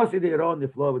 That's the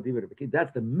flow with Rabbi Akiva.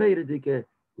 That's the meidike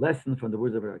lesson from the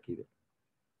words of Rabbi Akiva.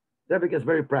 That becomes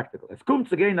very practical. As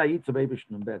comes again, I eat some Eibush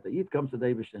and bet. I comes to the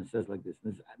Eibush and says like this,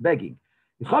 and is begging.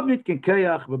 I don't have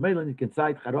keyach,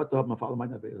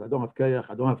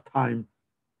 I don't have time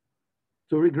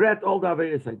to regret all the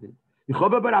averes I did. I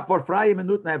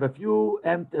have a few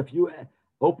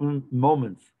open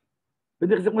moments. So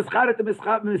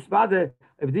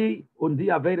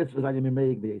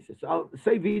I'll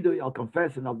say video, I'll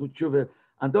confess, and I'll do tshuva,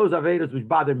 and those averes which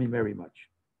bother me very much.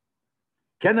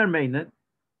 Kenner mean it.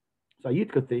 So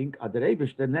Yid could think, der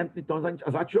Eibush, der nimmt nicht on as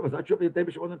tshuva, der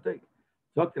Eibush won't take.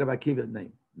 Sagt Rabbi Akiva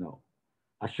name. No.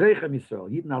 Achrei Yisrael,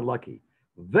 Yidden are lucky.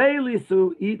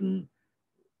 Veilisu Yidden,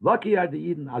 lucky are the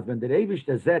Yidden, as when der Eibush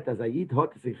der zet, as a Yid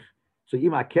hat sich so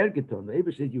ihm a ker getan, the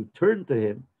Eibush says you turn to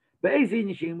him,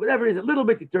 whatever it is, a little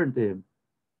bit you turn to him.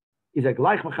 He's like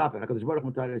mechaper, Hakadosh Baruch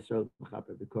Matayr Yisrael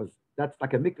mechaper, because that's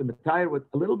like a mikveh matayr with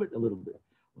a little bit.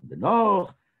 And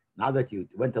now that you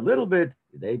went a little bit,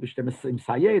 the Eibush the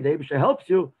Eibush helps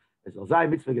you. There's a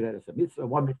mitzvah, a mitzvah,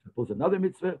 one mitzvah pulls another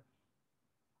mitzvah.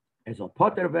 As a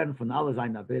potter werden von alle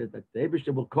seine averes that the Eibush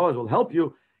will help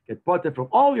you get potter from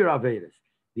all your averes.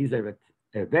 These are wert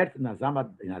in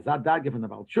azad darge von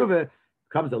about tshuva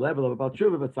comes the level of about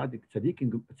tshuva, but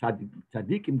tzadikim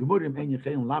gemurim ein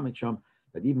yechein lamet sham,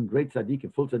 that even great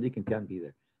tzadikim, full tzadikim can't be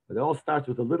there. But it all starts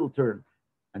with a little turn,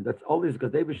 and that's always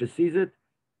because the Eibush sees it.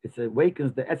 It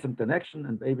awakens the essence connection,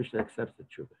 and the Eibush accepts the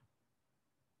tshuva.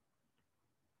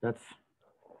 That's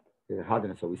the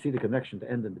hardness. So we see the connection, the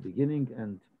end and the beginning,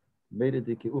 and made it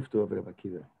the uftu of Rabbi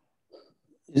Akiva.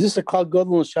 Is this a Klal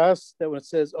Gadol in Shas that when it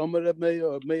says Omer Rabbi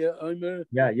or Meir Omer?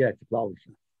 Yeah, it's a Klal.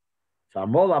 So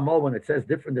Amol, when it says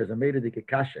different, there's a Meir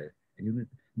kasha, and you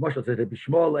Moshe says Rabbi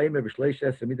Shmuel Eimer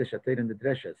B'Shleishes Samida Shater in the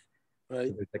Dreshes. Right.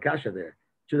 So there's the kasha there.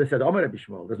 Should have said Omer Rabbi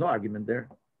Shmuel. There's no argument there.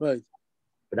 Right.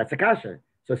 But that's a kasha.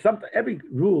 So every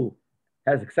rule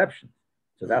has exceptions.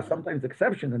 So there are sometimes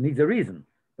exceptions and needs a reason.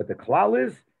 But the klal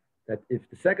is that if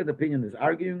the second opinion is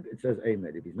arguing, it says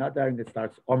Amen. If he's not arguing, it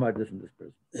starts Omar this and this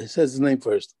person. It says his name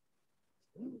first.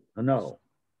 No.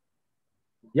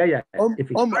 Yeah. If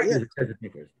he argues, it says his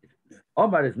name first.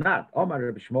 Omar is not. Omar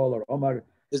Rabbi Shmuel or Omar.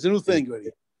 It's a new thing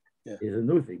already. Yeah. It's a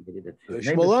new thing.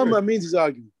 Shmuel Omar means he's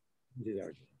arguing.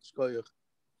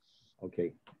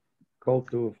 Okay. Call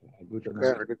to. Good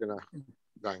enough.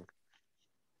 Dank.